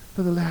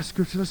 for the last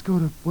scripture, let's go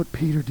to what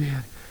Peter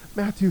did.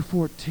 Matthew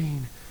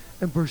 14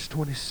 and verse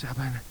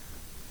 27.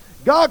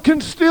 God can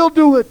still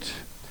do it,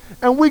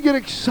 and we get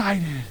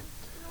excited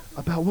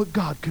about what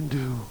God can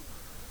do.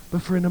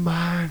 But friend of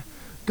mine,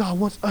 God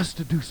wants us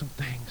to do some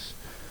things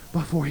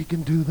before he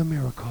can do the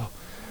miracle.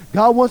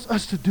 God wants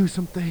us to do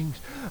some things.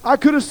 I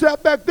could have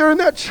sat back there in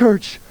that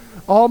church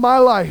all my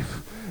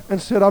life and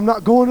said, I'm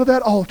not going to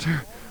that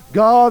altar.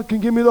 God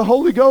can give me the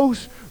Holy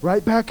Ghost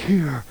right back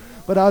here.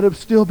 But I'd have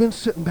still been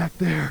sitting back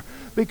there,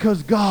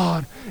 because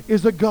God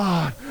is a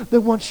God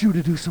that wants you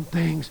to do some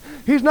things.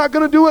 He's not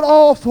going to do it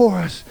all for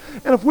us.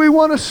 And if we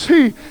want to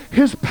see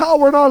his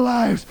power in our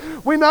lives,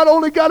 we not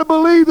only got to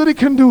believe that he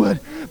can do it,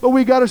 but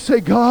we got to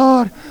say,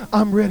 God,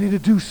 I'm ready to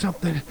do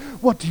something.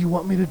 What do you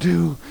want me to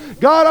do?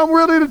 God, I'm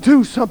ready to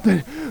do something.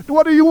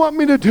 What do you want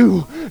me to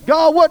do?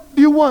 God, what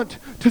do you want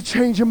to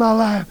change in my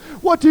life?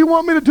 What do you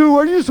want me to do?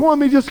 Or you just want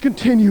me to just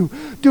continue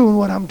doing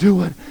what I'm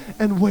doing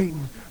and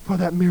waiting for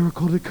that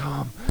miracle to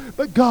come?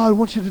 But God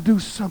wants you to do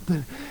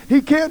something.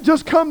 He can't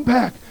just come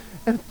back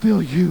and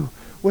fill you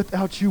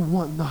without you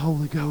wanting the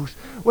Holy Ghost,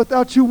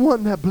 without you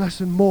wanting that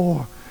blessing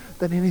more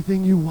than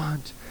anything you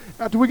want.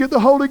 After we get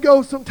the Holy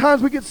Ghost,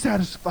 sometimes we get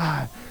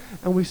satisfied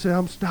and we say,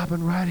 I'm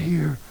stopping right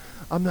here.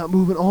 I'm not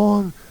moving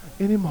on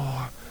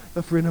anymore.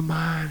 But friend of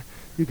mine,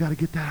 you got to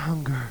get that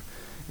hunger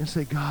and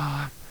say,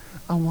 God,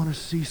 I want to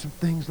see some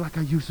things like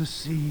I used to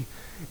see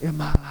in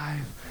my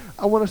life.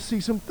 I want to see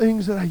some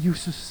things that I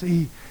used to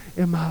see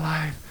in my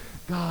life.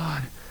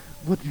 God,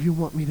 what do you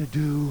want me to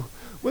do?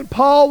 When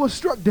Paul was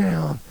struck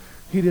down,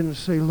 he didn't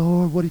say,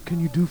 Lord, what can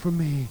you do for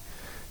me?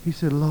 He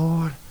said,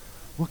 Lord,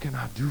 what can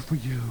I do for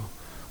you?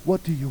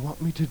 What do you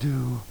want me to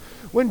do?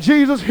 When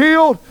Jesus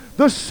healed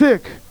the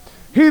sick,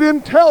 he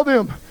didn't tell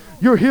them,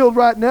 you're healed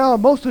right now.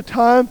 Most of the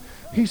time,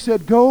 he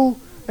said, go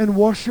and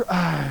wash your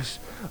eyes.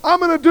 I'm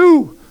going to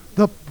do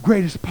the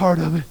greatest part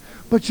of it,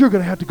 but you're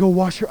going to have to go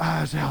wash your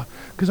eyes out,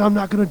 because I'm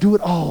not going to do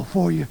it all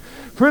for you.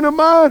 Friend of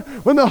mine,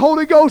 when the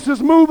Holy Ghost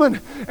is moving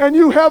and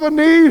you have a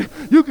need,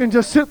 you can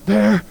just sit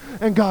there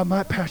and God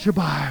might pass you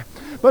by.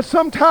 But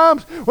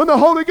sometimes when the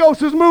Holy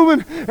Ghost is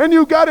moving and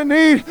you've got a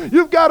need,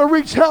 you've got to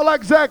reach out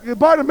like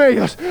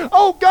Bartimaeus.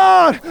 Oh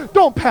God,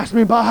 don't pass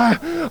me by.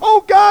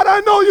 Oh God,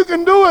 I know you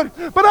can do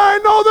it, but I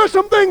know there's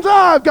some things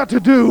I've got to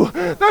do.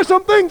 There's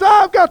some things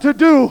I've got to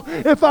do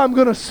if I'm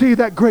going to see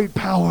that great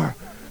power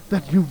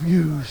that you've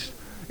used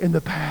in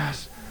the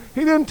past.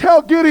 He didn't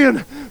tell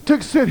Gideon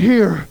to sit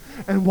here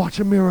and watch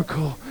a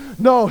miracle.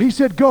 No, he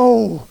said,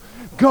 go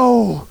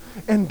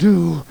and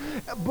do.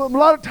 But a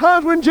lot of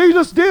times when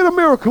Jesus did a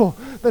miracle,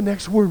 the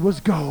next word was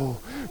go.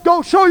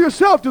 Go show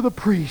yourself to the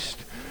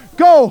priest.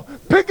 Go,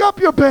 pick up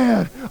your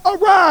bed.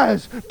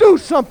 Arise, do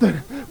something.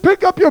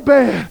 Pick up your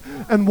bed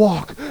and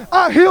walk.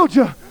 I healed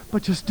you,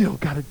 but you still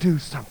got to do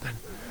something.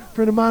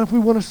 Friend of mine, if we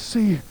want to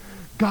see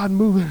God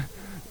moving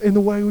in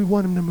the way we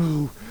want him to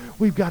move,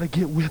 we've got to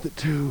get with it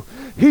too.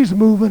 He's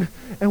moving,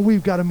 and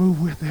we've got to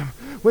move with him.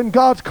 When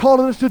God's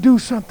calling us to do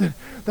something,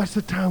 that's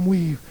the time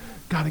we've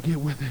got to get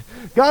with it.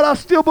 God, I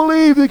still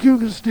believe that you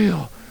can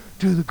still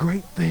do the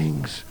great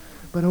things.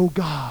 But oh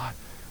God,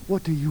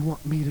 what do you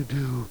want me to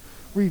do?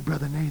 Read,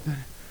 Brother Nathan.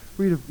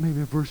 Read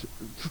maybe verse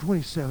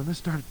 27. Let's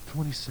start at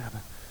 27.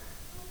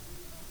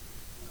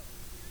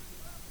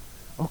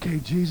 Okay,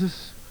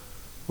 Jesus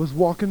was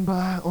walking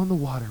by on the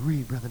water.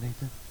 Read, Brother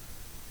Nathan.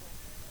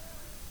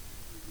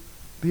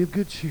 Be of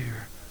good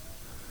cheer.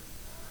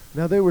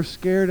 Now they were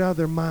scared out of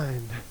their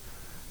mind.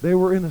 They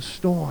were in a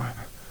storm.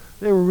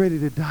 They were ready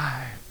to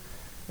die.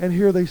 And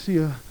here they see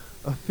a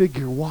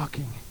figure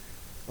walking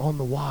on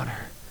the water.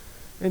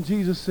 And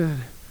Jesus said,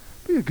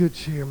 be of good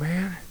cheer,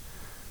 man.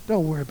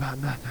 Don't worry about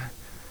nothing.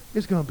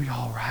 It's going to be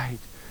all right.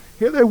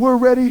 Here they were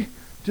ready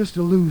just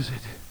to lose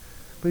it.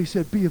 But he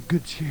said, be of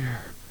good cheer.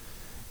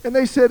 And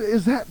they said,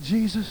 is that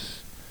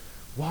Jesus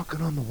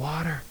walking on the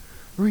water?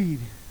 Read.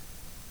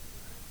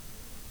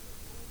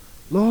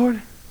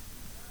 Lord,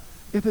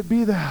 if it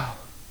be thou.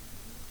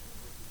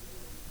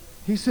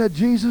 He said,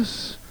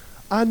 Jesus,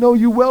 I know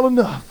you well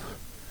enough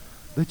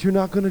that you're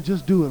not going to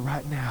just do it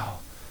right now.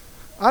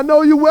 I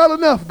know you well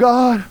enough,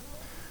 God.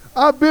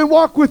 I've been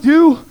walking with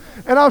you,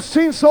 and I've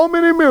seen so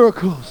many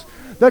miracles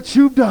that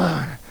you've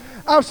done.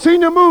 I've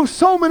seen you move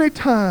so many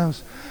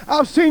times.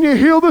 I've seen you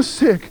heal the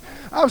sick.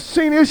 I've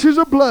seen issues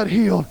of blood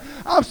healed.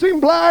 I've seen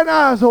blind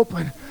eyes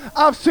open.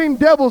 I've seen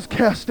devils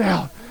cast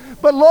out.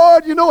 But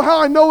Lord, you know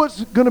how I know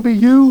it's going to be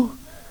you?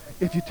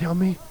 If you tell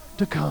me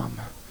to come.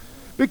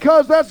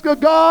 Because that's the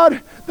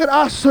God that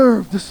I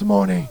serve this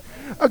morning.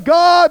 A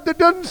God that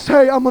doesn't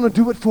say, I'm going to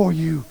do it for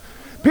you.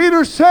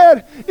 Peter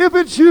said, if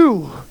it's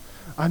you,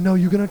 I know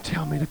you're going to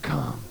tell me to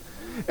come.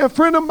 And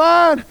friend of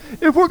mine,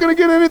 if we're going to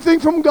get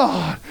anything from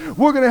God,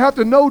 we're going to have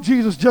to know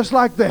Jesus just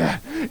like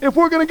that. If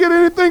we're going to get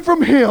anything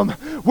from him,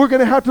 we're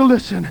going to have to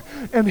listen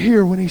and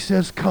hear when he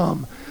says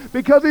come.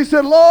 Because he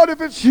said, Lord, if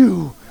it's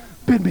you,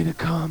 bid me to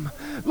come.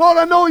 Lord,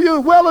 I know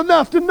you well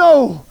enough to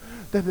know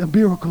that the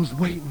miracle's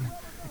waiting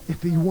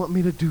if you want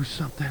me to do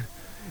something.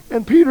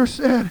 And Peter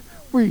said,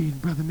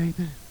 read, Brother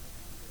Nathan.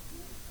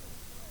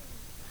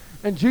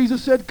 And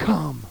Jesus said,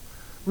 come,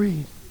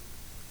 read.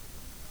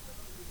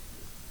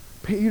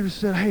 Peter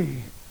said,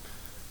 hey,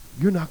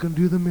 you're not going to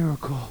do the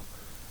miracle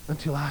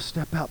until I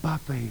step out by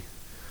faith.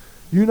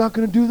 You're not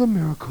going to do the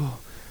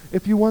miracle.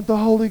 If you want the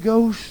Holy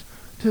Ghost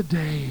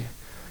today,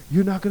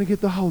 you're not going to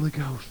get the Holy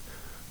Ghost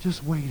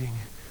just waiting.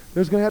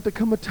 There's going to have to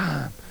come a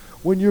time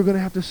when you're going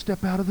to have to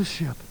step out of the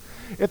ship.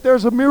 If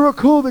there's a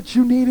miracle that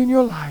you need in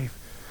your life,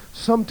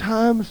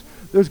 sometimes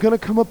there's going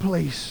to come a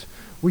place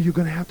where you're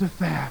going to have to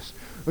fast,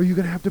 or you're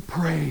going to have to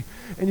pray,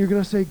 and you're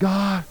going to say,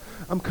 God,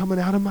 I'm coming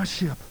out of my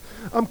ship.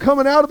 I'm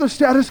coming out of the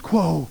status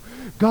quo.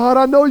 God,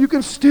 I know you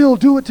can still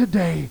do it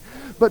today.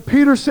 But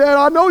Peter said,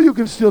 I know you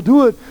can still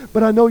do it,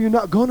 but I know you're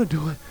not going to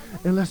do it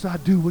unless I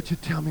do what you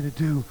tell me to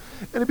do.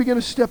 And he began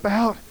to step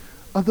out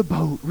of the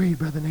boat. Read,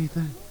 Brother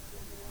Nathan.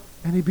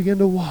 And he began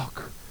to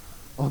walk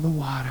on the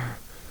water.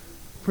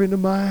 Friend of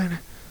mine,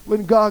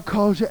 when God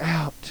calls you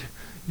out,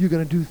 you're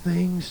going to do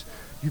things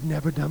you've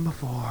never done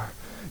before.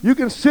 You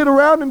can sit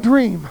around and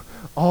dream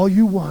all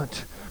you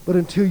want, but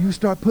until you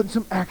start putting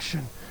some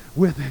action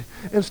with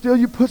it, and still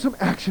you put some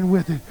action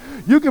with it.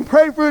 You can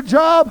pray for a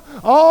job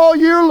all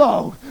year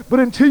long, but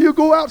until you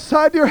go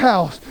outside your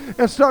house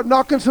and start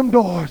knocking some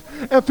doors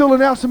and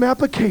filling out some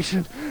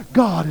applications,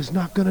 God is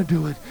not going to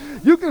do it.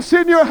 You can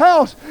sit in your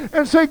house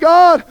and say,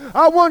 God,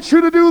 I want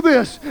you to do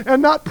this,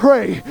 and not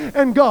pray,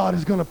 and God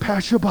is going to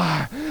pass you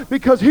by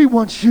because he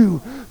wants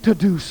you to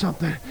do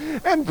something.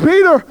 And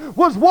Peter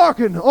was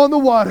walking on the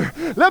water.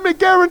 Let me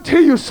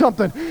guarantee you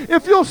something.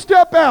 If you'll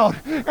step out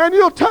and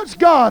you'll touch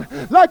God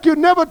like you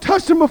never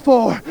touched him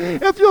before,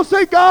 if you'll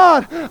say,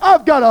 God,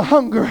 I've got a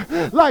hunger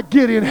like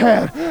Gideon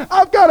had.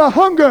 I've got a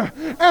hunger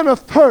and a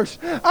thirst.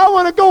 I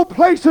want to go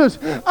places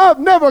I've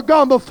never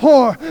gone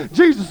before.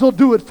 Jesus will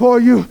do it for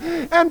you.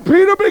 And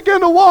Peter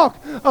began to walk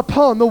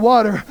upon the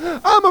water.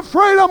 I'm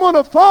afraid I'm going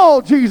to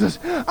fall, Jesus.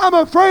 I'm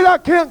afraid I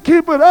can't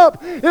keep it up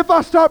if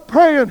I start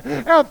praying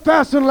and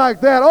fasting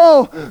like that.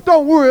 Oh,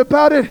 don't worry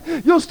about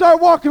it. You'll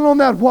start walking on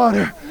that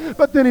water.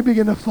 But then he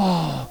began to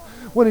fall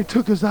when he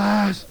took his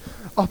eyes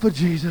off of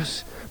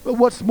Jesus. But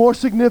what's more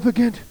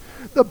significant,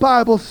 the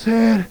Bible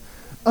said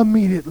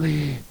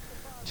immediately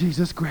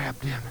Jesus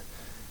grabbed him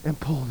and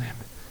pulled him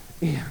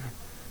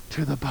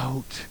into the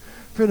boat.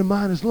 Friend of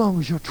mine, as long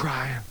as you're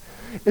trying,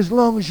 as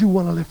long as you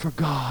want to live for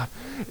God,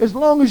 as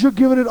long as you're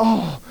giving it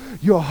all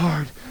your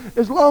heart,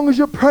 as long as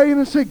you're praying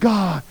and say,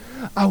 God,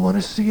 I want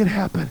to see it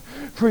happen.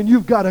 Friend,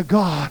 you've got a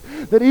God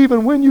that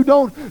even when you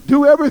don't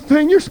do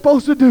everything you're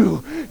supposed to do,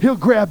 he'll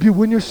grab you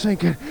when you're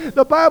sinking.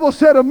 The Bible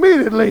said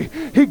immediately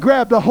he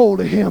grabbed a hold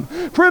of him.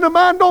 Friend of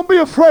mine, don't be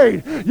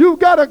afraid. You've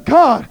got a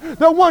God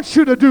that wants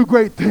you to do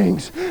great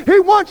things. He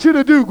wants you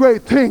to do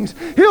great things.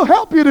 He'll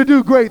help you to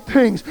do great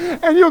things.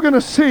 And you're going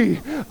to see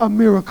a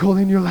miracle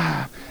in your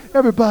life.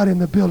 Everybody in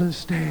the building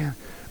stand.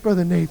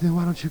 Brother Nathan,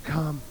 why don't you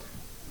come?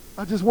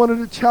 I just wanted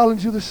to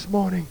challenge you this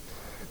morning.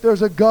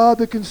 There's a God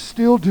that can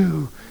still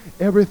do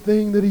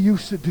everything that he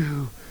used to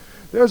do.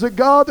 There's a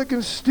God that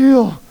can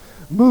still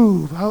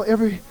move. How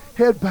every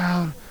head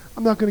bowed.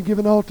 I'm not going to give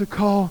an altar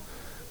call,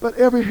 but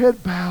every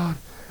head bowed.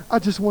 I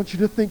just want you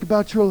to think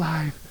about your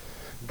life.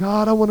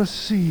 God, I want to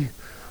see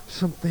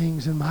some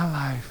things in my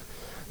life.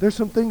 There's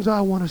some things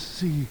I want to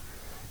see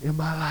in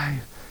my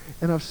life.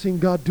 And I've seen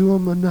God do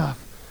them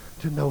enough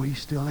to know he's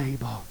still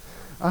able.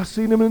 I've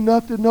seen him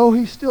enough to know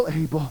he's still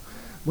able.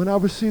 When I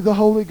received the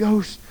Holy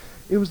Ghost,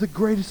 it was the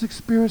greatest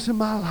experience in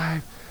my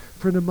life.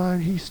 Friend of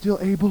mine, he's still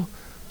able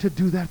to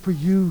do that for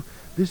you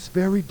this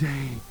very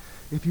day.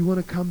 If you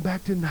want to come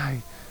back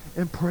tonight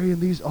and pray in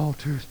these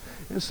altars.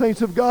 And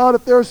saints of God,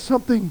 if there's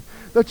something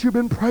that you've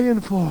been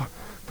praying for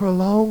a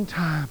long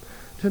time,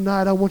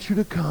 tonight I want you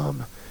to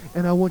come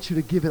and I want you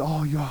to give it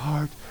all your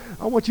heart.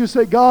 I want you to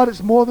say, God,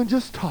 it's more than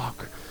just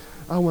talk.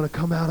 I want to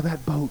come out of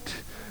that boat.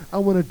 I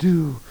want to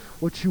do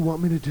what you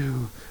want me to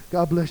do.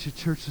 God bless you,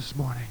 church, this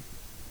morning.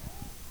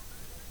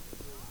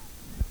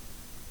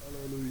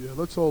 Hallelujah.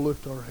 Let's all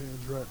lift our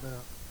hands right now.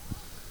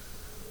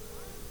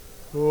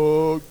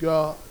 Oh,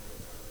 God.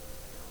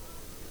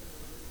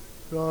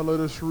 God,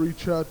 let us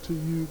reach out to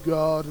you,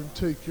 God, and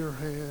take your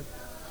hand.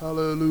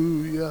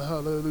 Hallelujah,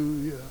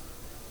 hallelujah.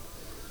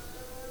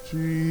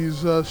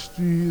 Jesus,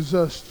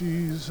 Jesus,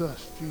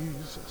 Jesus,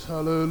 Jesus.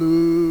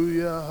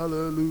 Hallelujah,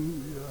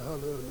 hallelujah,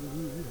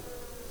 hallelujah.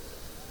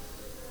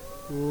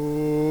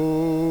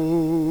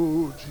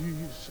 Oh,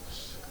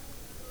 Jesus.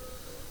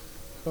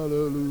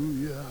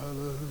 Hallelujah,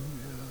 hallelujah.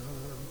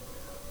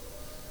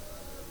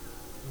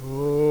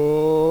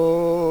 Oh,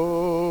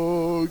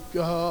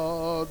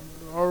 God,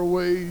 our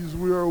ways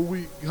we are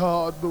weak,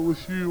 God, but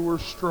with you we're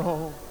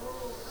strong.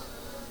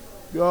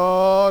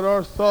 God,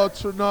 our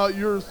thoughts are not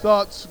your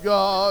thoughts,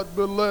 God,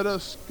 but let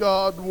us,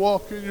 God,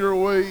 walk in your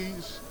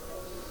ways.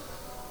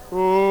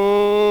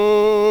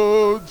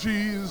 Oh,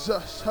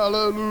 Jesus.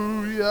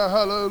 Hallelujah,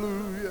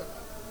 hallelujah.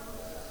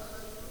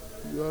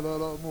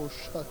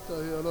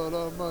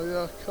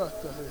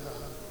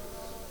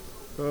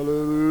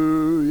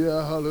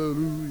 Hallelujah,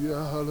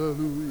 hallelujah,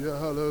 hallelujah,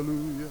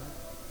 hallelujah.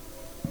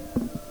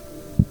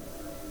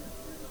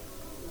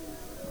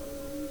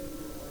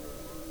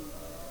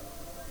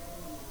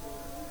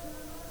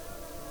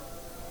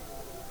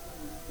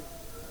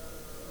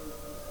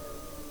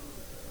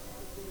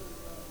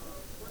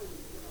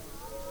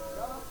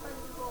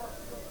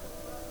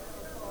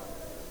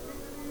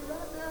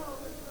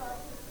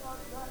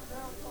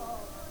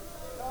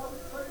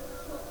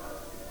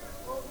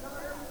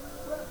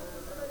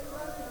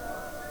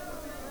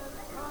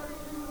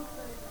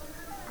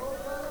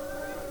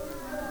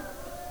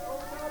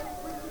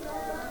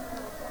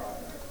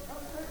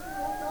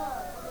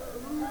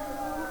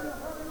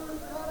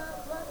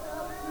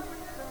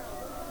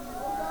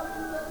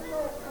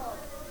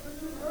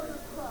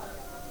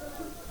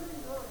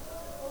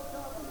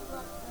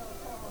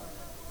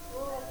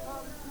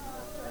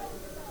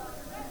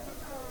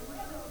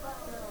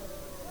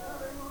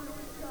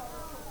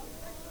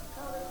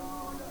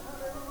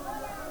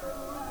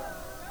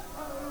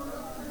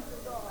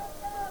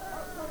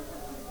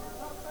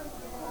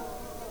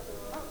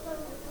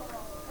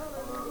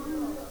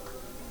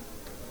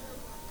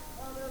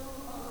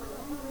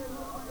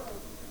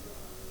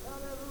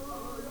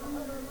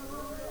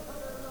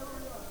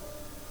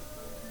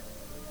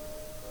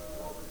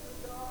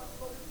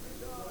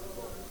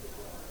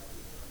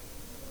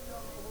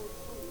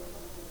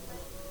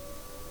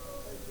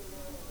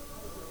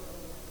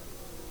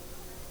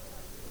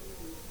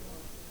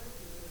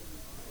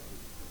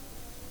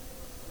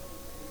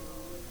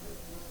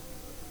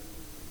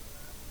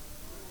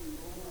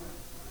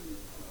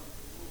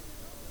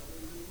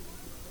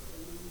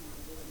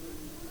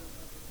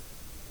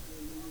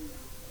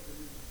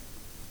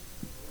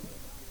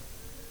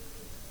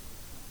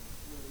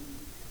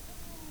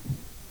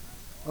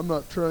 I'm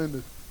not trying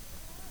to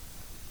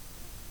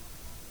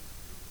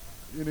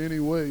in any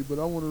way, but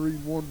I want to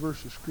read one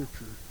verse of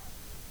Scripture.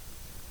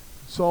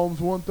 Psalms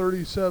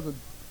 137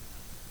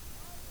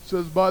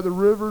 says, "By the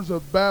rivers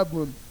of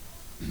Babylon,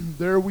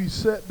 there we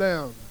sat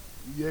down.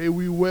 Yea,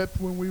 we wept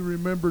when we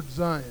remembered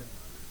Zion."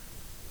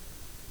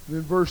 And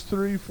in verse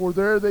 3, "For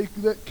there they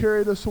that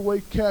carried us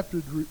away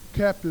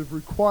captive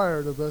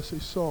required of us a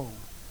song.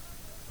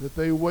 That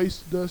they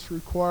wasted us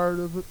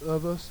required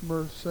of us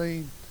mirth,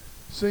 saying,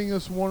 Sing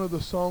us one of the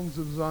songs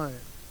of Zion.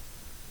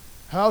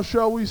 How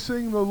shall we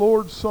sing the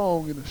Lord's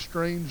song in a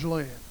strange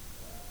land?"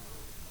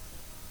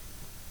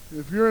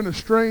 If you're in a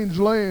strange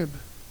land,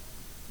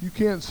 you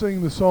can't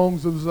sing the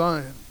songs of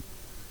Zion.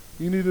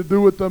 You need to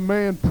do what the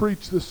man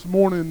preached this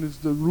morning, is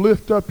to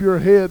lift up your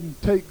head and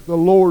take the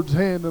Lord's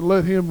hand and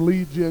let him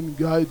lead you and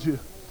guide you.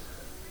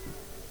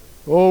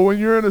 Oh, when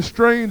you're in a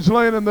strange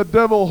land and the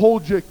devil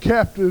holds you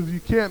captive,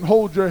 you can't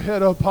hold your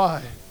head up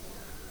high.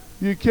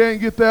 You can't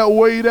get that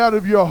weight out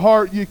of your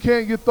heart. You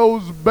can't get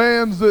those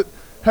bands that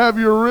have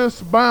your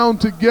wrists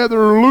bound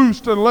together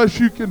loosed unless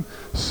you can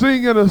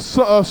sing in a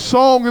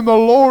song in the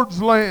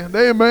Lord's land.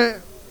 Amen.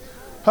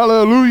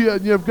 Hallelujah.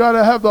 And you've got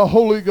to have the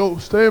Holy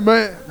Ghost.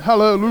 Amen.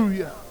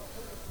 Hallelujah.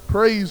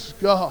 Praise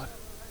God.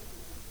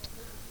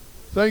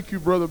 Thank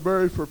you, Brother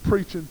Barry, for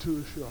preaching to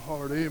us your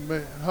heart.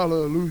 Amen.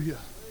 Hallelujah.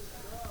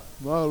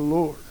 My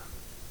Lord.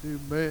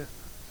 Amen.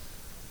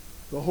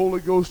 The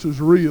Holy Ghost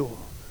is real.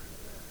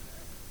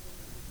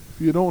 If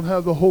you don't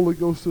have the Holy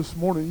Ghost this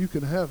morning, you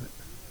can have it.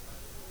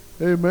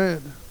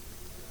 Amen.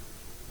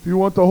 If you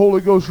want the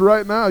Holy Ghost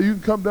right now, you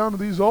can come down to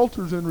these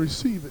altars and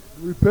receive it.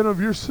 Repent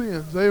of your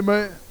sins.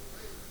 Amen.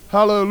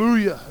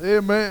 Hallelujah.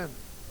 Amen.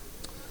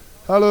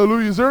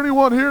 Hallelujah. Is there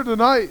anyone here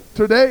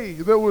today,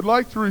 that would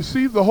like to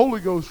receive the Holy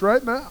Ghost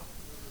right now?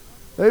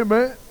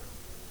 Amen.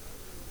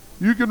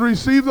 You can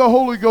receive the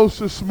Holy Ghost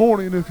this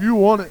morning if you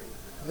want it.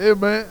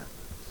 Amen.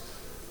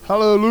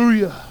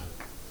 Hallelujah.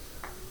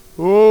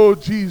 Oh,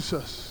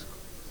 Jesus.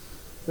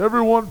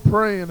 Everyone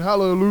praying,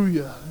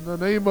 hallelujah, in the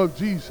name of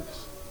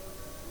Jesus.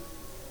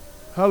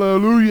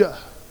 Hallelujah,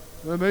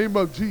 in the name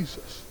of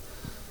Jesus.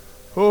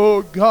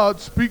 Oh, God,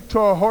 speak to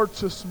our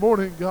hearts this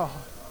morning, God.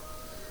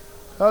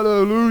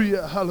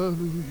 Hallelujah,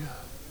 hallelujah.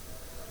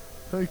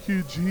 Thank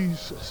you,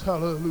 Jesus,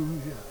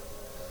 hallelujah.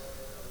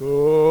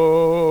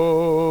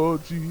 Oh,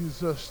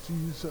 Jesus,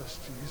 Jesus,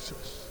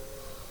 Jesus.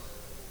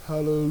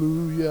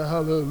 Hallelujah,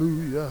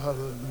 hallelujah,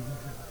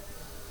 hallelujah.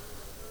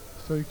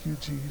 Thank you,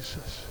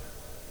 Jesus.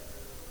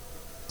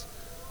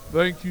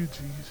 Thank you,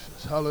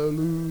 Jesus.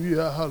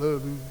 Hallelujah,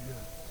 hallelujah.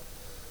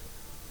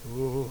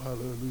 Oh,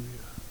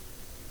 hallelujah.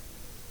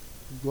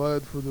 I'm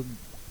glad for the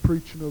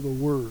preaching of the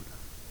word.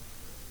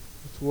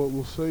 It's what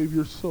will save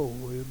your soul.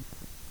 Amen.